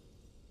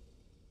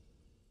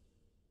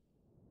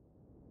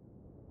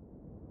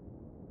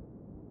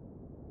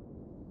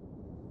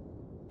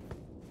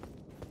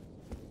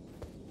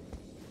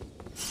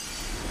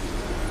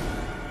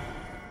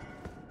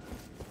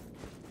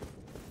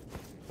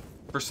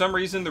 For some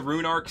reason, the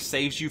rune arc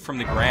saves you from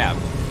the grab.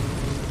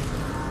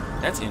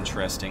 That's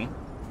interesting.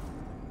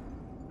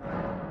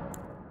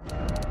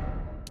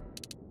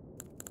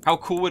 How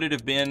cool would it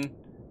have been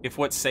if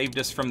what saved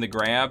us from the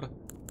grab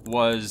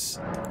was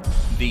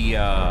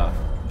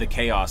the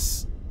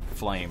chaos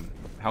flame?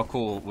 How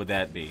cool would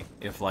that be?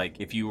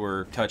 If you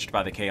were touched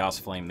by the chaos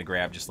flame, the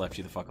grab just left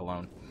you the fuck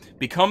alone.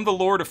 Become the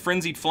Lord of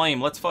Frenzied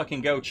Flame. Let's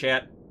fucking go,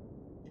 chat.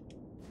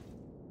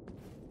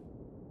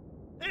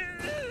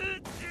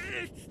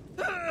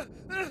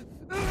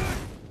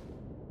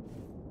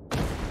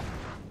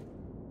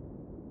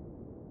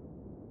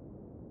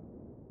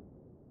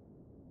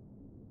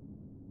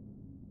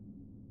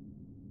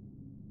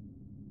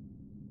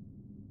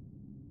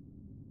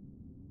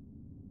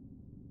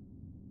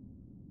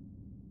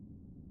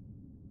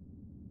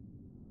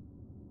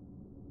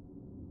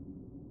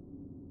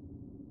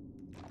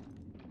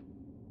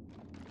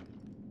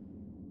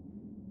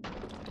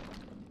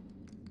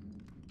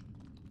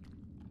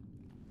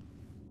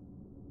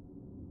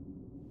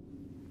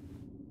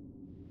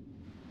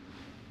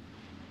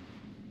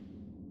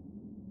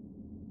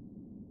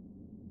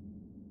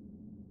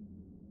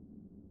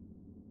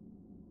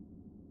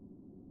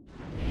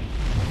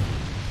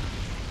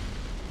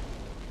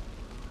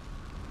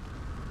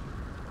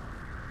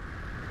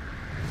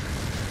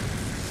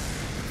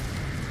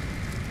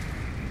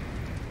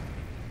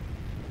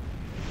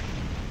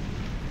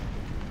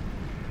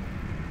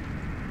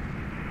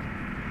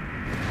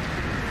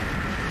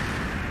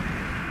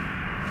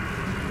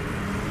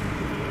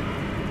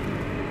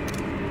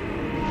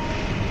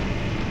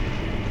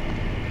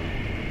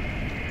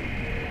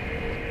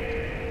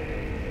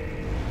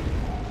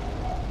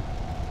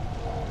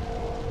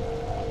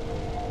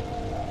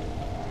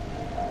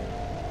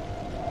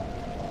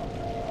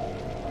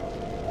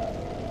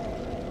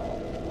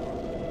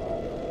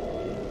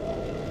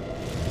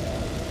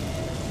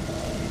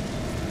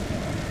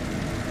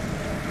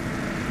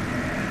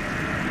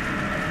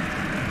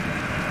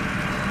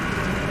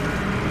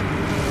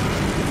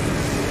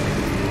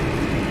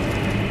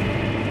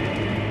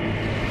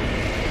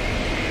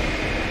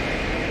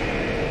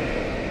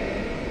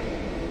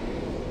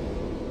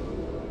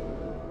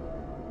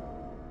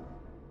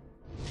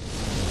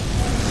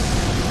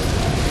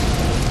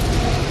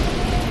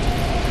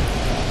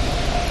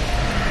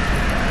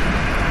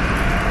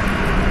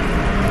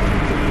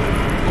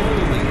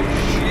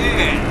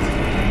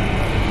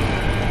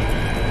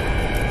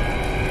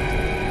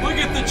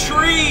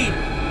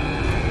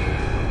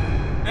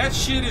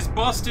 Shit is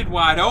busted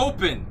wide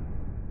open.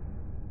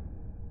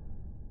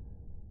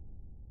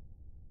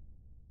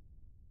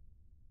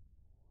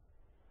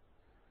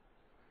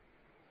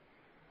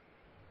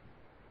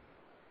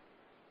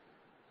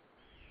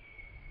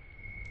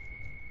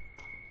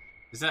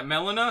 Is that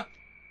Melina?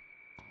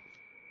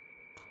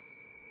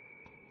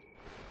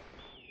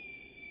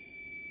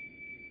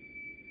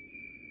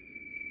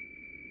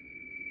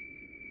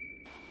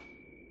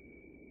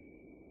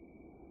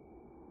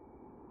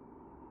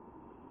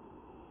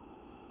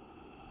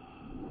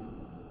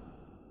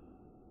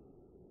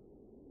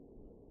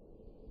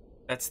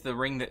 That's the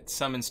ring that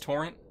summons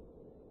Torrent?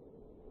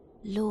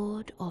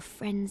 Lord of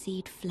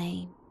Frenzied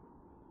Flame.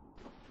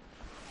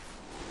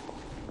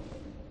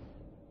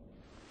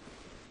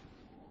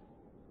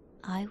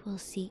 I will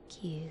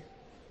seek you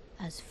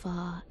as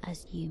far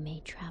as you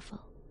may travel.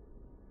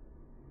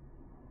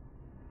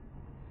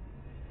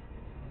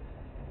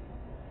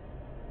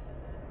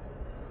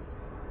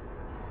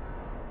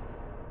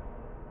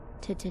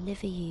 To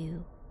deliver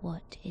you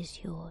what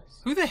is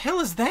yours. Who the hell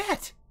is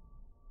that?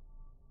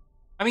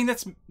 I mean,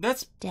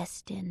 that's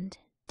destined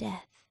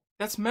death.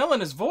 That's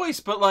Melina's voice,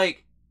 but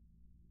like,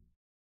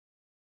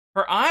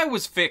 her eye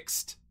was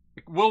fixed.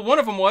 Well, one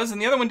of them was,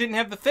 and the other one didn't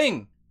have the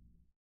thing.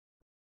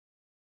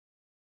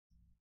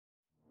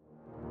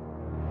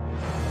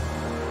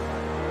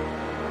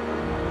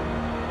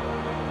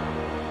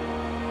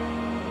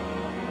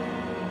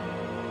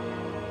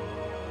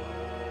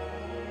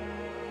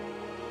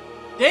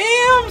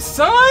 Damn,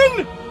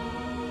 son!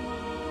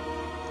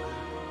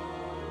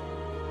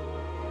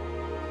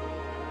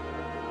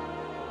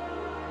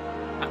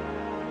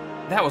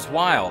 That was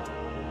wild.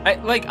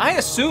 I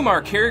assume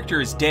our character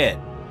is dead.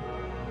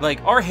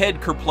 Like, our head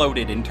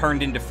kerploded and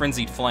turned into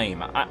frenzied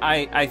flame.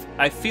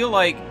 I feel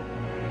like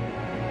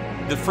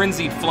the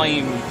frenzied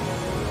flame,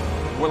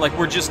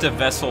 we're just a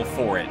vessel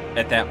for it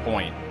at that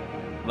point.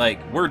 Like,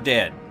 we're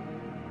dead.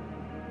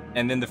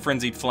 And then the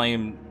frenzied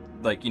flame,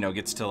 like, you know,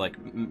 gets to,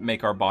 like,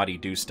 make our body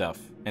do stuff.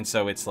 And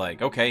so it's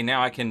like, okay,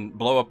 now I can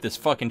blow up this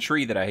fucking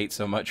tree that I hate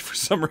so much for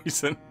some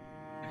reason.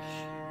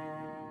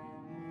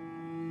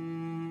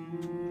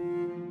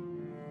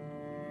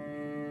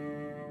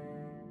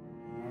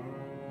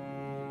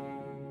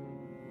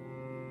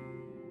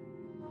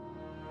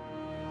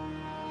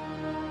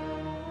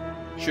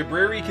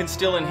 Shabriri can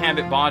still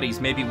inhabit bodies.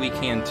 Maybe we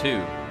can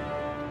too.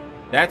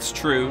 That's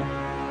true.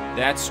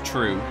 That's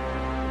true.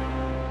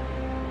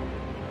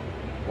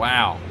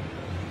 Wow.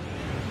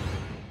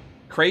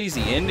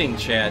 Crazy ending,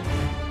 chat.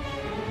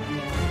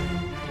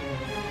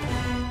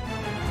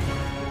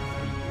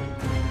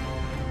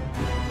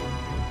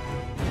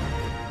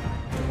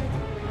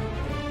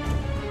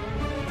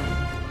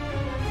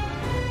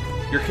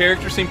 Your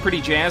character seemed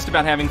pretty jazzed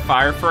about having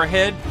fire for a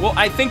head. Well,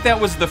 I think that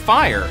was the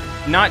fire.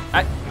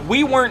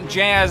 We weren't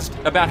jazzed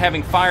about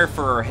having fire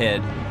for our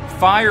head.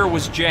 Fire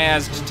was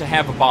jazzed to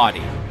have a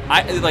body.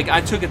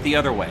 I took it the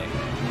other way.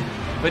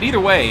 But either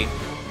way,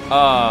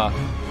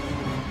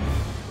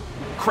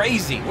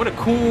 crazy. What a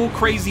cool,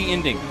 crazy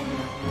ending.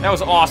 That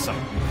was awesome.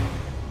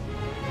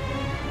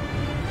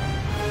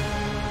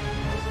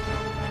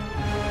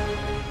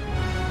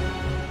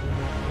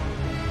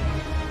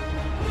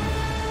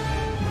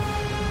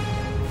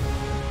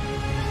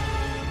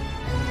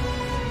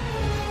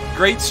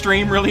 Great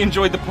stream. Really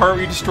enjoyed the part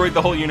where you destroyed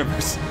the whole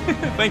universe.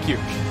 Thank you.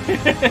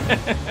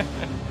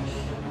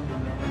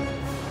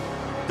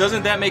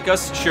 Doesn't that make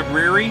us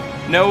Shabriri?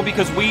 No,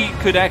 because we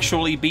could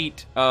actually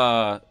beat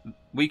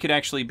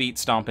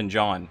Stompin'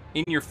 John.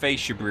 In your face,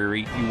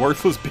 Shabriri, you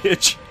worthless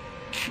bitch.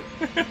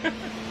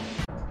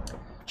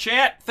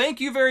 Chat,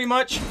 thank you very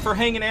much for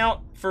hanging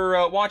out,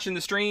 for watching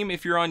the stream.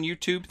 If you're on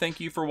YouTube,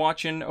 thank you for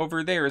watching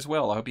over there as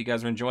well. I hope you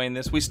guys are enjoying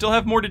this. We still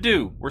have more to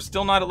do. We're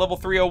still not at level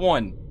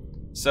 301.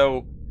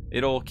 So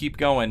it'll keep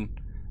going,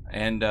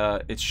 and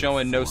it's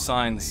showing no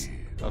signs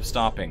of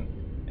stopping.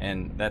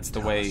 And that's the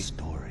way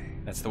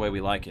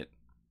we like it.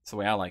 That's the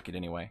way I like it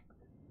anyway.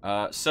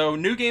 So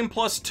New Game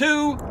Plus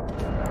 2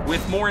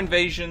 with more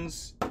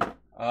invasions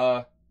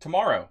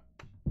tomorrow.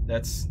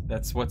 That's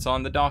what's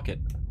on the docket.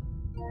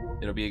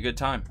 It'll be a good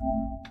time.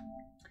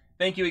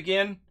 Thank you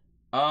again.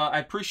 I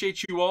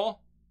appreciate you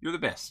all. You're the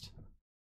best.